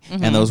happening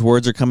and those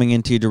words are coming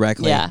into you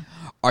directly,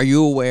 are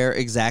you aware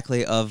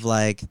exactly of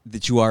like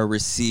that you are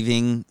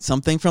receiving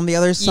something from the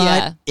other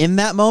side in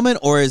that moment?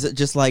 Or is it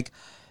just like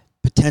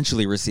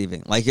potentially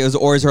receiving? Like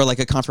or is there like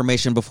a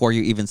confirmation before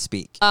you even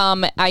speak?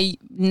 I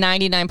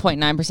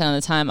 99.9%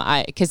 of the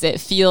time, because it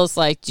feels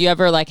like, do you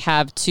ever like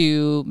have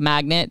two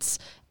magnets?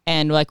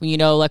 And like, you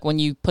know, like when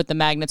you put the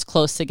magnets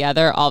close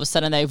together, all of a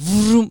sudden they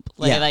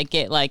like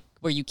get like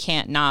where you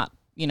can't not,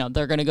 you know,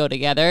 they're going to go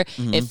together.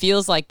 It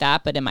feels like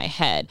that, but in my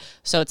head.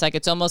 So it's like,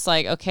 it's almost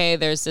like, okay,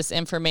 there's this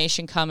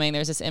information coming,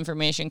 and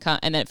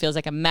then it feels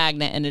like a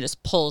magnet and it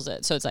just pulls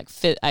it. So it's like,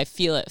 I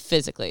feel it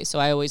physically. So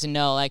I always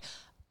know like,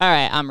 all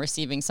right, I'm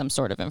receiving some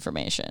sort of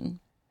information.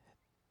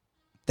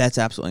 That's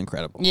absolutely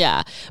incredible.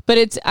 Yeah.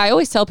 But I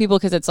always tell people,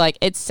 because it's like,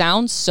 it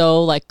sounds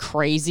so like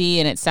crazy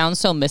and it sounds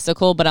so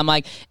mystical, but I'm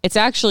like, it's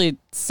actually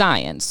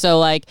science. So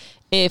like,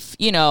 if,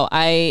 you know,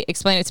 I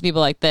explain it to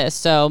people like this.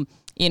 So,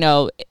 you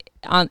know,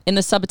 in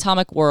the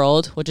subatomic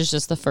world, which is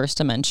just the first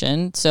to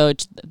mention, so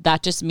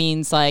that just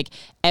means like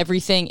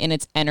everything in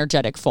its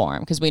energetic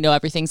form, because we know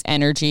everything's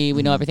energy,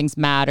 we know everything's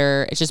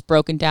matter. It's just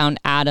broken down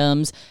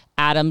atoms.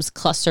 Atoms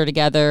cluster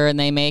together and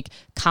they make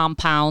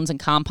compounds, and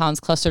compounds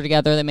cluster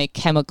together, they make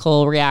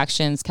chemical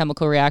reactions.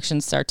 Chemical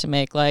reactions start to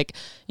make like,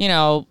 you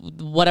know,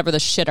 whatever the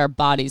shit our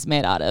body's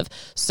made out of.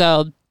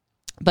 So,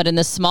 but in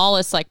the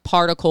smallest like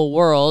particle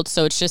world,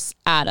 so it's just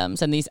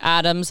atoms, and these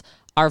atoms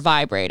are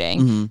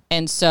vibrating.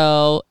 And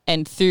so,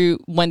 and through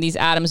when these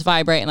atoms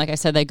vibrate, and like I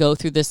said, they go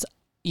through this,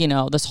 you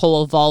know, this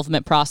whole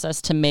evolvement process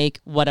to make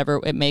whatever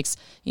it makes,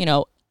 you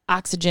know,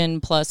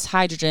 oxygen plus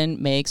hydrogen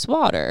makes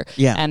water.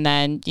 Yeah. And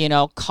then, you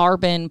know,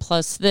 carbon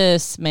plus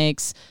this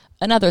makes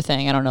another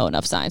thing. I don't know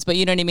enough science, but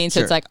you know what I mean?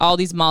 So it's like all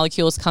these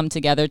molecules come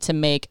together to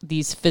make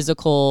these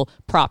physical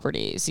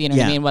properties, you know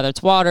what I mean? Whether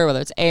it's water, whether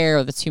it's air,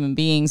 whether it's human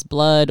beings,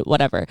 blood,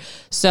 whatever.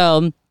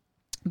 So,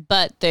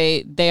 but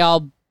they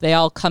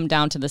all come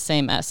down to the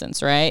same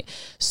essence, right?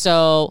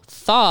 So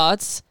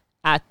thoughts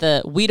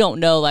we don't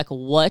know like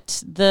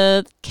what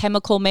the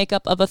chemical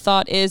makeup of a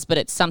thought is, but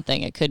it's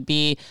something. It could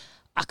be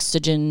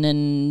oxygen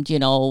and, you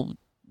know,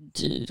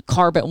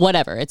 carbon,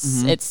 whatever.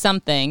 It's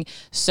something.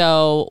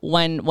 So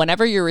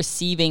whenever you're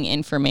receiving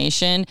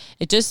information,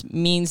 it just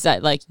means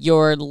that like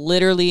you're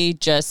literally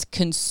just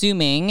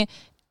consuming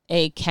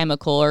a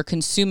chemical or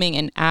consuming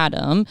an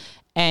atom,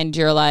 and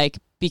you're like,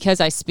 because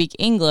I speak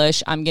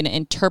English, I'm going to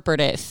interpret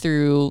it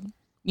through,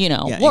 you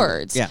know,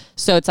 words. Yeah.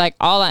 So it's like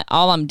all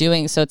I'm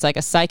doing. So it's like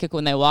a psychic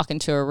when they walk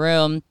into a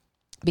room,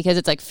 because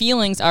it's like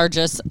feelings are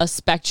just a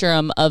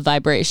spectrum of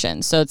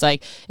vibration. So it's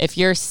like, if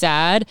you're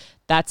sad,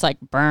 that's like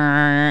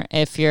burn.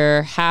 If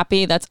you're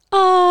happy, that's you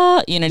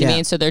know what I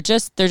mean? So they're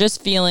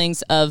just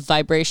feelings of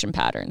vibration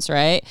patterns,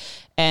 right?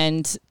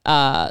 And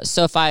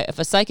so if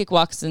a psychic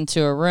walks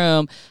into a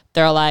room,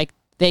 they're like,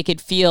 they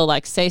could feel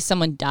like, say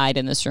someone died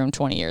in this room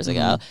 20 years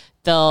ago.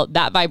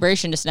 That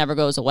vibration just never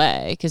goes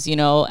away, because, you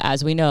know,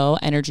 as we know,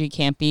 energy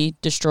can't be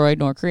destroyed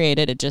nor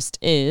created. It just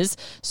is.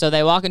 So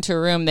they walk into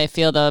a room, they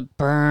feel the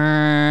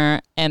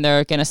burn, and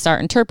they're going to start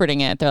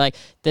interpreting it. They're like,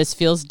 this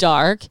feels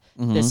dark.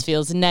 This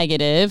feels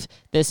negative.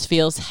 This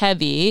feels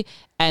heavy.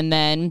 And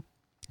then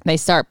they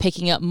start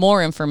picking up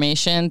more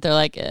information. They're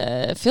like,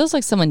 it feels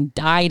like someone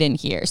died in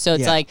here. So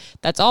it's like,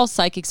 that's all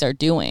psychics are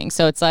doing.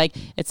 So it's like,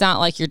 it's not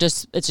like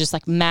it's just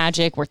like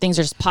magic where things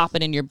are just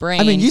popping in your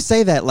brain. I mean, you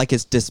say that like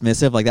it's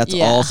dismissive, like that's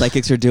all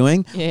psychics are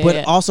doing.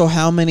 But also,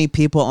 how many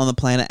people on the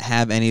planet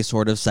have any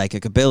sort of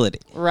psychic ability?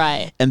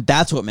 Right. And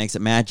that's what makes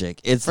it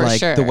magic. It's for like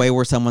the way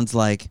where someone's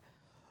like,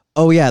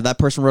 oh yeah, that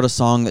person wrote a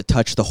song that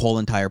touched the whole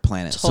entire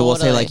planet. So we'll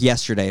say like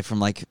Yesterday from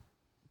like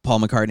Paul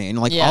McCartney,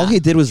 and like all he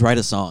did was write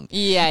a song.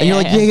 And you're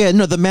like,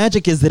 no, the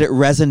magic is that it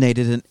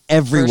resonated in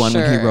everyone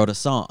when he wrote a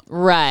song.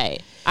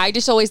 Right. I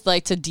just always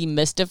like to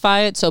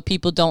demystify it so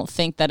people don't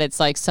think that it's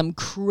like some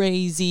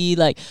crazy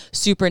like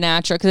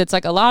supernatural, because it's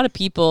like a lot of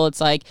people,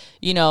 it's like,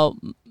 you know,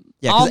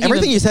 because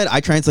everything you said, I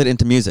translate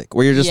into music,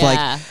 where you're just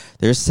like,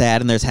 there's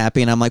sad and there's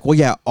happy, and I'm like, well,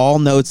 yeah, all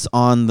notes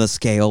on the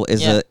scale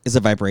is a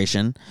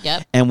vibration.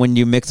 And when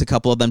you mix a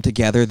couple of them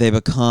together, they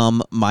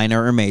become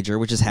minor or major,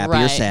 which is happy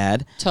or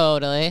sad.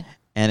 Totally.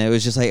 And it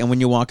was just like, and when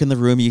you walk in the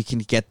room, you can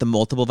get the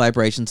multiple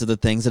vibrations of the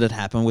things that had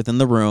happened within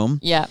the room.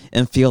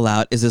 And feel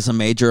out, is this a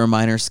major or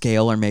minor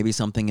scale, or maybe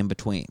something in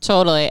between?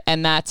 Totally.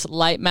 And that's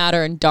light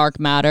matter and dark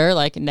matter,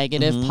 like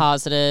negative,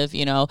 positive,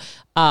 you know.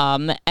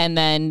 And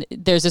then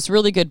there's this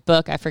really good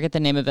book, I forget the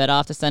name of it, I'll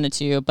have to send it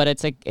to you, but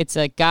it's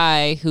a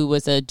guy who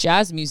was a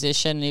jazz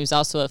musician, and he was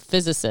also a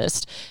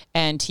physicist,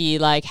 and he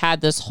like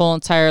had this whole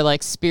entire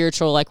like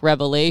spiritual like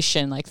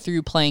revelation like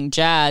through playing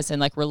jazz and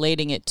like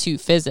relating it to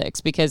physics,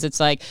 because it's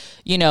like,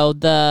 you know,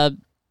 the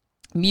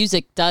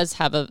music does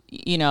have a,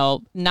 you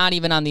know, not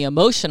even on the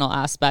emotional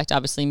aspect,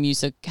 obviously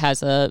music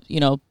has a, you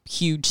know,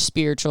 huge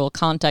spiritual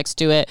context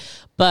to it,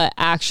 but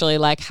actually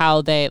like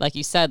how they, like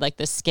you said, like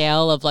the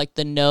scale of like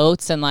the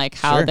notes and like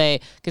how they,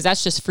 because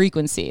that's just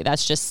frequency,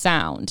 that's just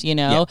sound, you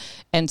know.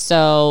 And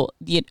so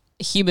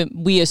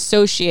we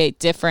associate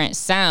different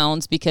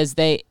sounds because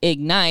they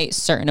ignite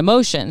certain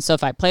emotions. So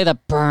if I play the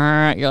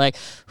brr, you're like,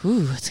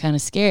 ooh, it's kind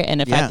of scary.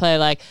 And if I play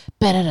like,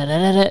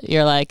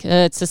 you're like,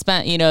 it's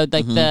suspense, you know,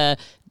 like the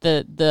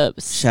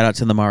shout out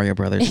to the Mario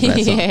Brothers for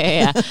that song.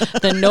 yeah.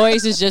 The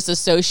noise is just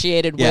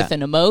associated with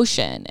an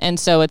emotion. And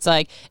so it's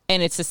like,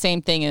 and it's the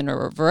same thing in a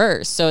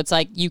reverse. So it's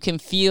like you can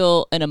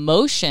feel an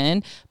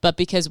emotion, but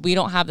because we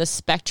don't have the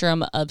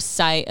spectrum of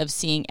sight of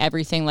seeing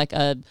everything like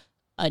an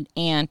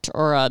ant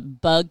or a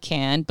bug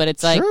can, but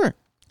it's like,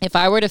 if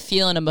I were to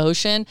feel an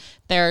emotion,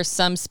 there are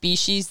some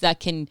species that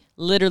can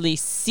literally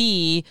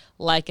see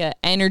like an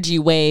energy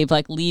wave,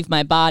 like leave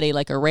my body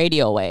like a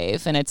radio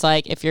wave. And it's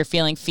like, if you're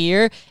feeling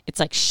fear,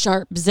 it's like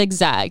sharp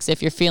zigzags.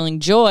 If you're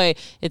feeling joy,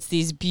 it's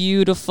these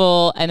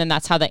beautiful, and then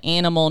that's how the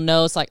animal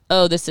knows like,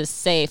 oh, this is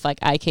safe. Like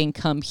I can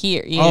come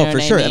here. You know for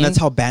what sure. I mean? And that's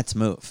how bats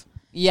move.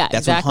 Yeah,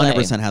 that's exactly.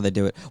 100% how they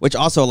do it. Which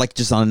also, like,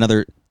 just on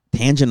another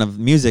tangent of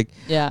music,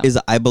 is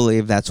I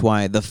believe that's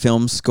why the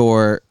film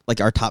score, like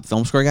our top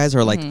film score guys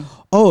are like,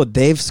 oh,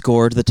 they've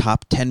scored the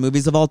top 10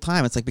 movies of all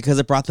time. It's like because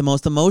it brought the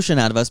most emotion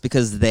out of us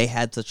because they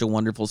had such a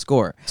wonderful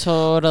score.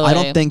 Totally. I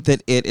don't think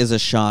that it is a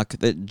shock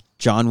that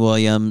John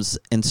Williams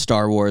and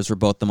Star Wars were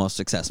both the most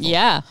successful.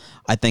 Yeah.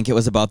 I think it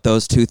was about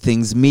those two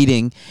things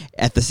meeting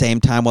at the same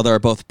time while they were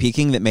both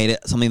peaking that made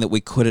it something that we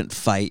couldn't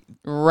fight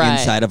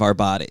inside of our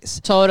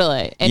bodies.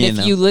 Totally. And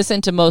if you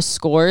listen to most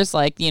scores,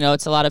 like, you know,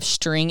 it's a lot of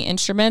string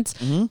instruments,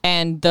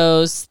 and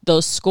those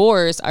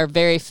scores are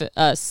very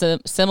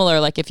similar.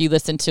 Like if you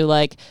listen to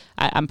like,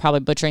 I'm probably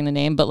butchering the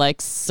name, but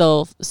like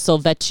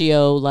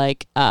Solfeggio,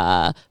 like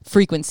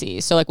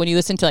frequencies. So like when you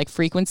listen to like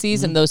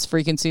frequencies, and those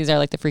frequencies are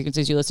like the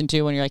frequencies you listen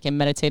to when you're like in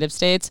meditative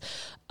states,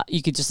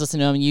 you could just listen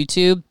to them on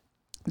YouTube.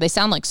 They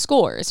sound like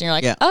scores, and you're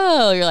like,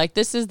 oh, you're like,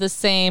 this is the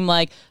same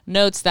like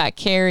notes that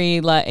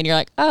carry, like, and you're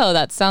like, oh,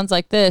 that sounds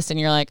like this, and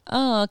you're like,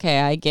 oh, okay,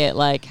 I get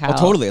like how. Well,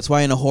 totally. It's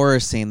why in a horror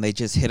scene they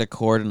just hit a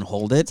chord and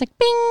hold it. It's like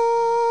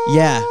bing.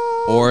 Yeah,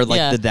 or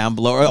like the down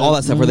below, or all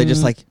that stuff, where they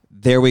just like,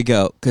 there we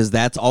go, because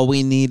that's all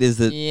we need is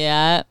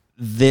that.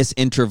 This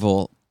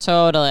interval.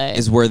 Totally.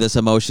 Is where this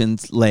emotion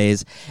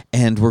lays,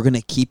 and we're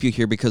gonna keep you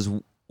here because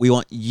we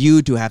want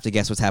you to have to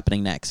guess what's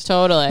happening next.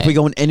 Totally. If we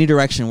go in any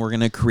direction, we're going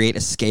to create a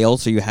scale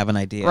so you have an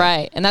idea.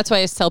 Right. And that's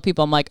why I tell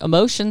people, I'm like,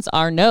 emotions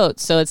are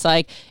notes. So it's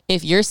like,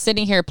 if you're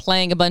sitting here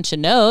playing a bunch of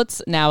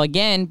notes, now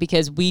again,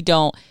 because we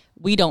don't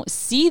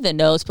see the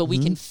notes, but we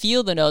can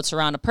feel the notes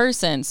around a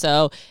person.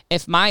 So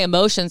if my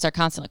emotions are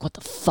constantly like, what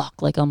the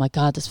fuck? Like, oh my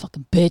God, this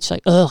fucking bitch.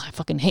 Like, oh, I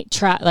fucking hate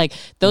trap. Like,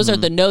 those are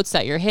the notes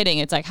that you're hitting.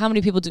 It's like, how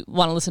many people do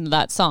want to listen to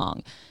that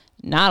song?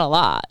 Not a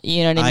lot.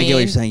 You know what I mean? I get what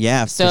you're saying.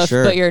 Yeah, so for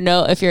sure.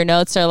 If your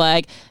notes are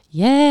like,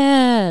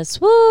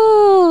 yes,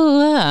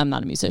 woo. I'm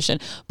not a musician,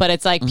 but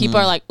it's like people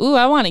are like, ooh,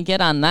 I want to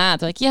get on that.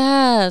 They're like,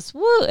 yes,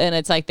 woo. And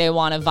it's like they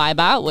want to vibe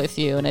out with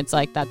you. And it's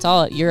like, that's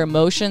all. Your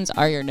emotions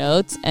are your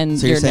notes. And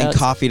so you're saying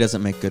coffee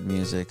doesn't make good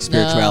music.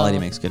 Spirituality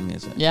makes good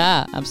music.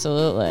 Yeah,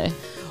 absolutely.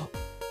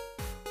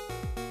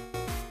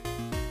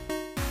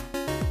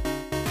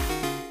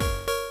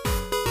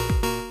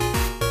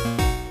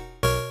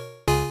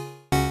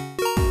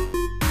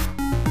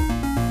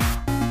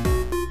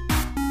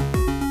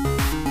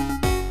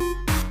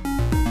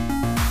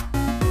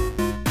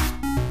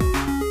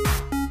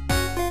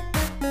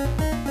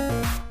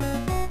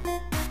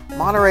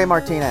 Monterey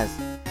Martinez.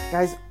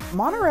 Guys,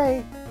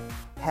 Monterey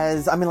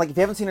has, I mean, like, if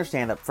you haven't seen her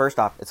stand-up, first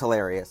off, it's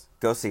hilarious.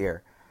 Go see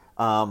her.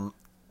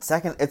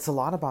 Second, it's a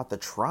lot about the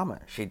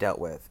trauma she dealt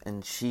with.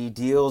 And she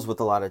deals with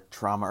a lot of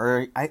trauma.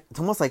 Or it's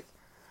almost like,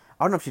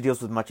 I don't know if she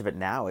deals with much of it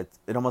now. It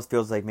almost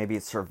feels like maybe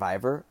it's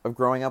survivor of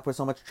growing up with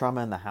so much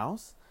trauma in the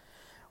house.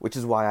 Which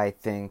is why I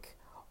think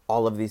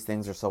all of these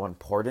things are so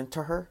important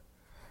to her.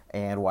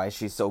 And why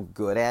she's so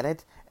good at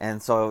it.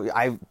 And so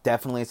I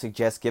definitely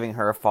suggest giving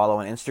her a follow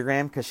on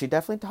Instagram, because she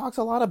definitely talks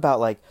a lot about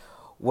like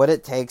what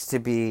it takes to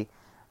be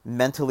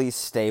mentally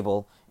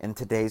stable in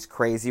today's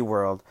crazy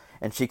world.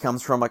 And she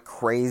comes from a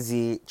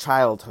crazy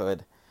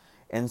childhood.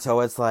 And so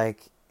it's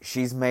like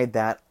she's made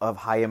that of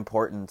high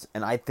importance.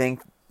 And I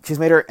think she's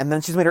made her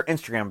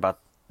Instagram about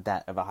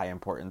that of a high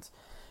importance.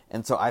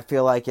 And so I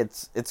feel like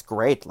it's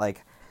great.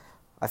 Like,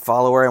 I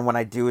follow her, and when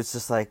I do, it's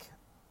just like,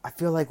 I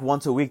feel like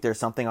once a week there's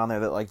something on there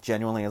that like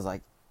genuinely is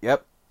like,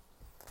 yep,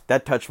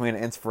 that touched me in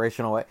an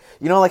inspirational way.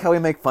 You know, like how we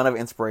make fun of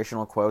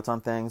inspirational quotes on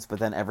things, but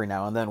then every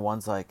now and then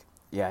one's like,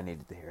 yeah, I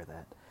needed to hear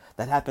that.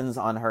 That happens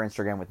on her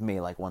Instagram with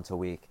me like once a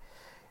week.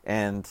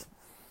 And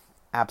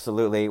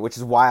absolutely, which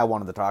is why I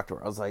wanted to talk to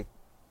her. I was like,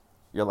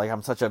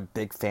 I'm such a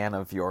big fan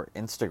of your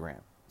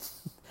Instagram.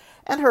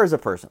 And her as a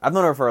person. I've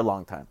known her for a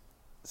long time.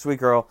 Sweet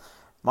girl,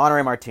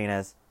 Monterey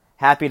Martinez.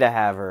 Happy to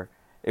have her.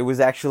 It was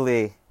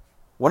actually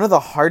one of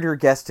the harder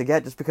guests to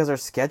get just because our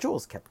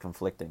schedules kept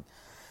conflicting,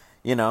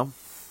 you know?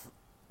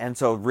 And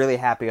so really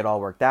happy it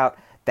all worked out.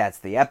 That's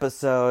the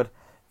episode.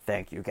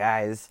 Thank you,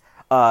 guys.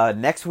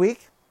 Next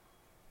week,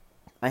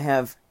 I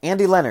have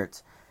Andy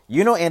Leonards.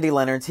 You know Andy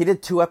Leonards. He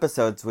did 2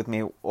 episodes with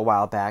me a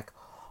while back.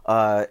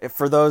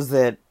 For those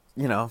that,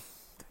 you know,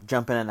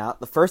 jump in and out.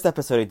 The first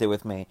episode he did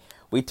with me,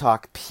 we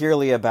talk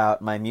purely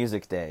about my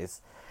music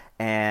days.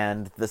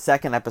 And the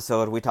second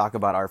episode, we talk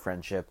about our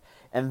friendship.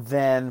 And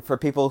then for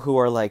people who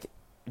are like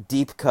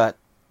deep cut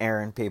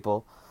Aaron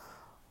people,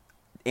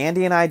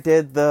 Andy and I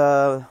did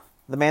the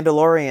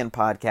Mandalorian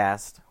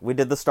podcast. We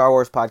did the Star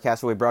Wars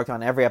podcast where we broke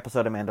down every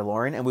episode of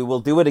Mandalorian, and we will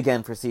do it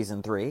again for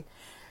season 3.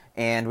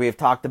 And we have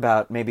talked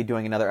about maybe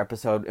doing another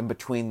episode in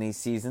between these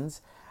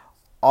seasons.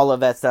 All of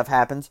that stuff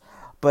happens.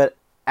 But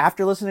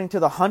after listening to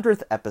the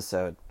 100th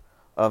episode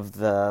of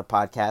the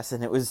podcast,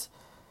 and it was,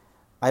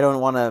 I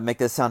don't want to make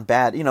this sound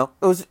bad, it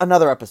was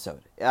another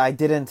episode. I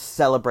didn't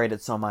celebrate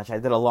it so much. I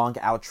did a long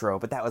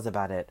outro, but that was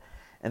about it.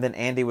 And then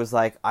Andy was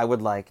like, I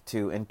would like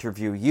to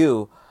interview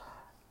you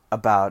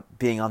about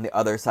being on the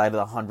other side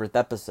of the 100th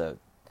episode.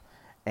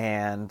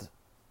 And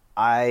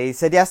I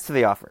said yes to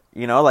the offer.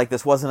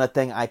 This wasn't a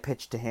thing I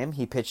pitched to him.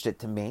 He pitched it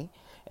to me.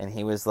 And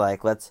he was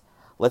like, let's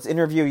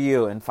interview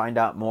you and find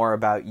out more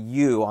about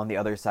you on the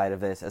other side of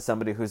this, as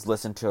somebody who's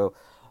listened to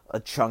a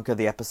chunk of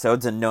the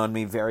episodes and known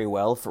me very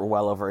well for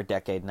well over a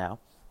decade now.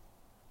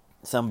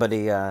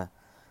 Somebody that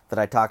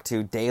I talk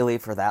to daily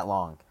for that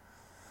long.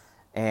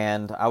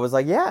 And I was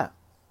like, yeah,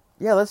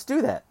 let's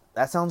do that.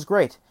 That sounds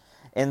great.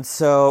 And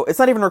so it's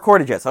not even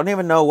recorded yet, so I don't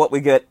even know what we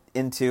get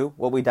into,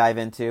 what we dive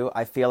into.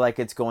 I feel like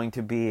it's going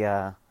to be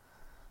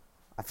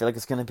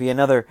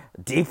another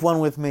deep one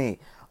with me.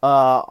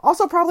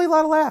 Also probably a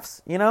lot of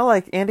laughs,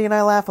 like Andy and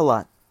I laugh a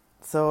lot.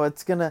 So it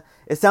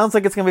sounds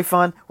like it's going to be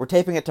fun. We're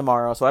taping it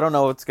tomorrow, so I don't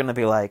know what it's going to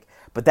be like,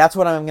 but that's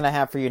what I'm going to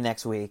have for you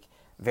next week.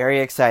 Very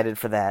excited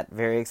for that.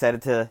 Very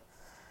excited to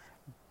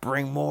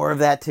bring more of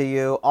that to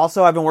you.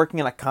 Also, I've been working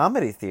in a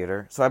comedy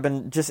theater, so I've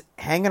been just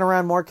hanging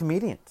around more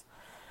comedians,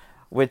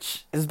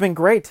 which has been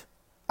great.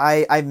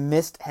 I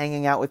missed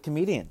hanging out with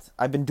comedians.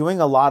 I've been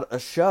doing a lot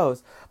of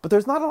shows, but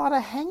there's not a lot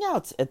of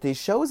hangouts at these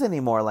shows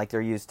anymore like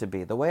there used to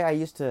be. The way I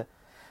used to,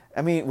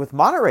 with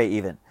Monterey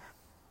even,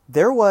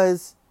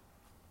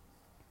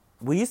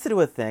 we used to do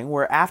a thing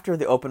where after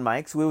the open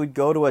mics, we would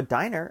go to a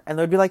diner, and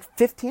there would be like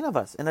 15 of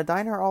us in a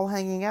diner all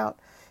hanging out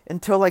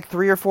until like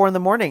 3 or 4 in the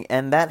morning,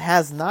 and that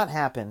has not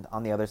happened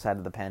on the other side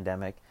of the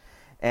pandemic.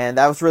 And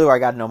that was really where I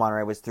got to know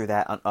Monterey, was through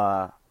that.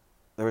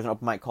 There was an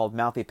open mic called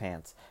Mouthy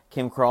Pants.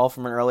 Kim Kroll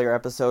from an earlier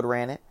episode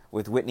ran it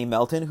with Whitney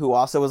Melton, who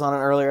also was on an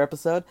earlier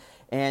episode,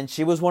 and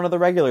she was one of the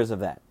regulars of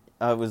that.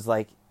 It was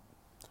like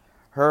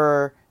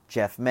her,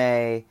 Jeff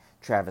May,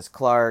 Travis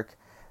Clark,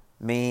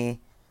 me.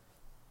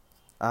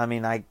 I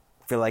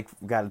feel like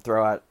we've got to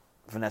throw out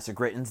Vanessa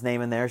Gritton's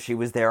name in there. She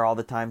was there all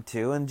the time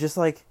too, and just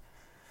like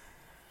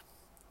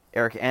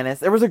Eric Ennis.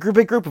 There was a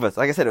big group of us.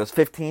 Like I said, it was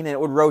 15, and it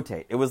would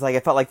rotate. It was like,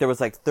 it felt like there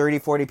was like 30,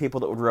 40 people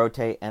that would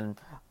rotate, and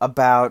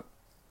about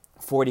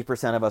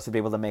 40% of us would be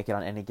able to make it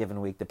on any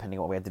given week, depending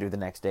on what we had to do the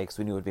next day, because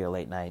we knew it would be a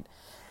late night.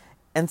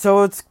 And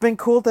so it's been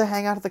cool to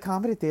hang out at the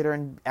comedy theater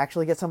and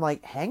actually get some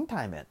like hang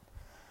time in.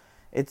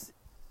 It's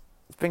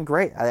been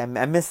great. I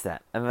miss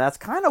that. And that's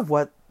kind of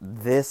what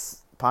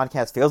this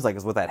podcast feels like,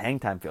 is what that hang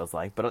time feels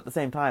like. But at the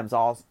same time, it's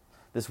all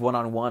this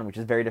one-on-one, which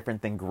is very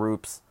different than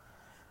groups,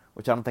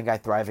 which I don't think I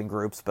thrive in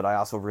groups, but I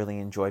also really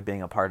enjoy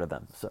being a part of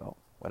them. So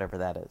whatever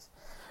that is.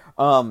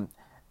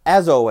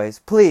 As always,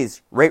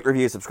 please rate,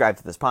 review, subscribe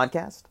to this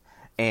podcast.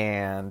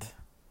 And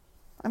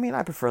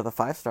I prefer the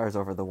 5 stars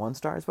over the 1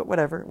 stars, but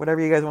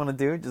whatever you guys want to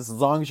do, just as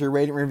long as you're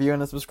rating,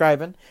 reviewing, and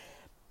subscribing.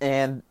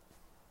 And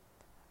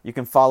you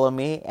can follow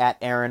me at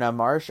Aaron M.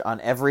 Marsh on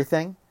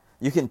everything.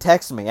 You can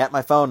text me at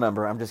my phone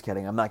number. I'm just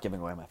kidding. I'm not giving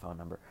away my phone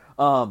number.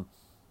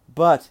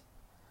 But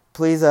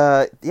please,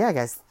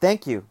 guys,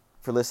 thank you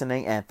for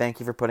listening, and thank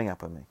you for putting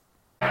up with me.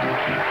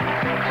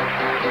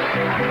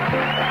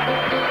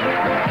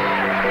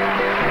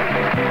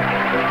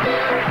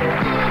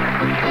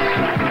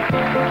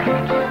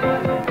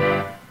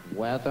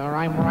 Whether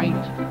I'm right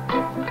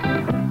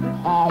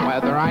or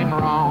whether I'm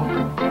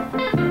wrong,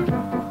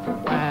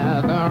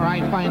 whether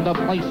I find a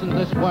place in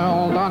this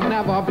world or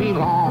never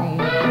belong,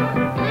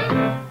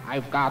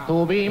 I've got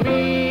to be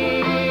me.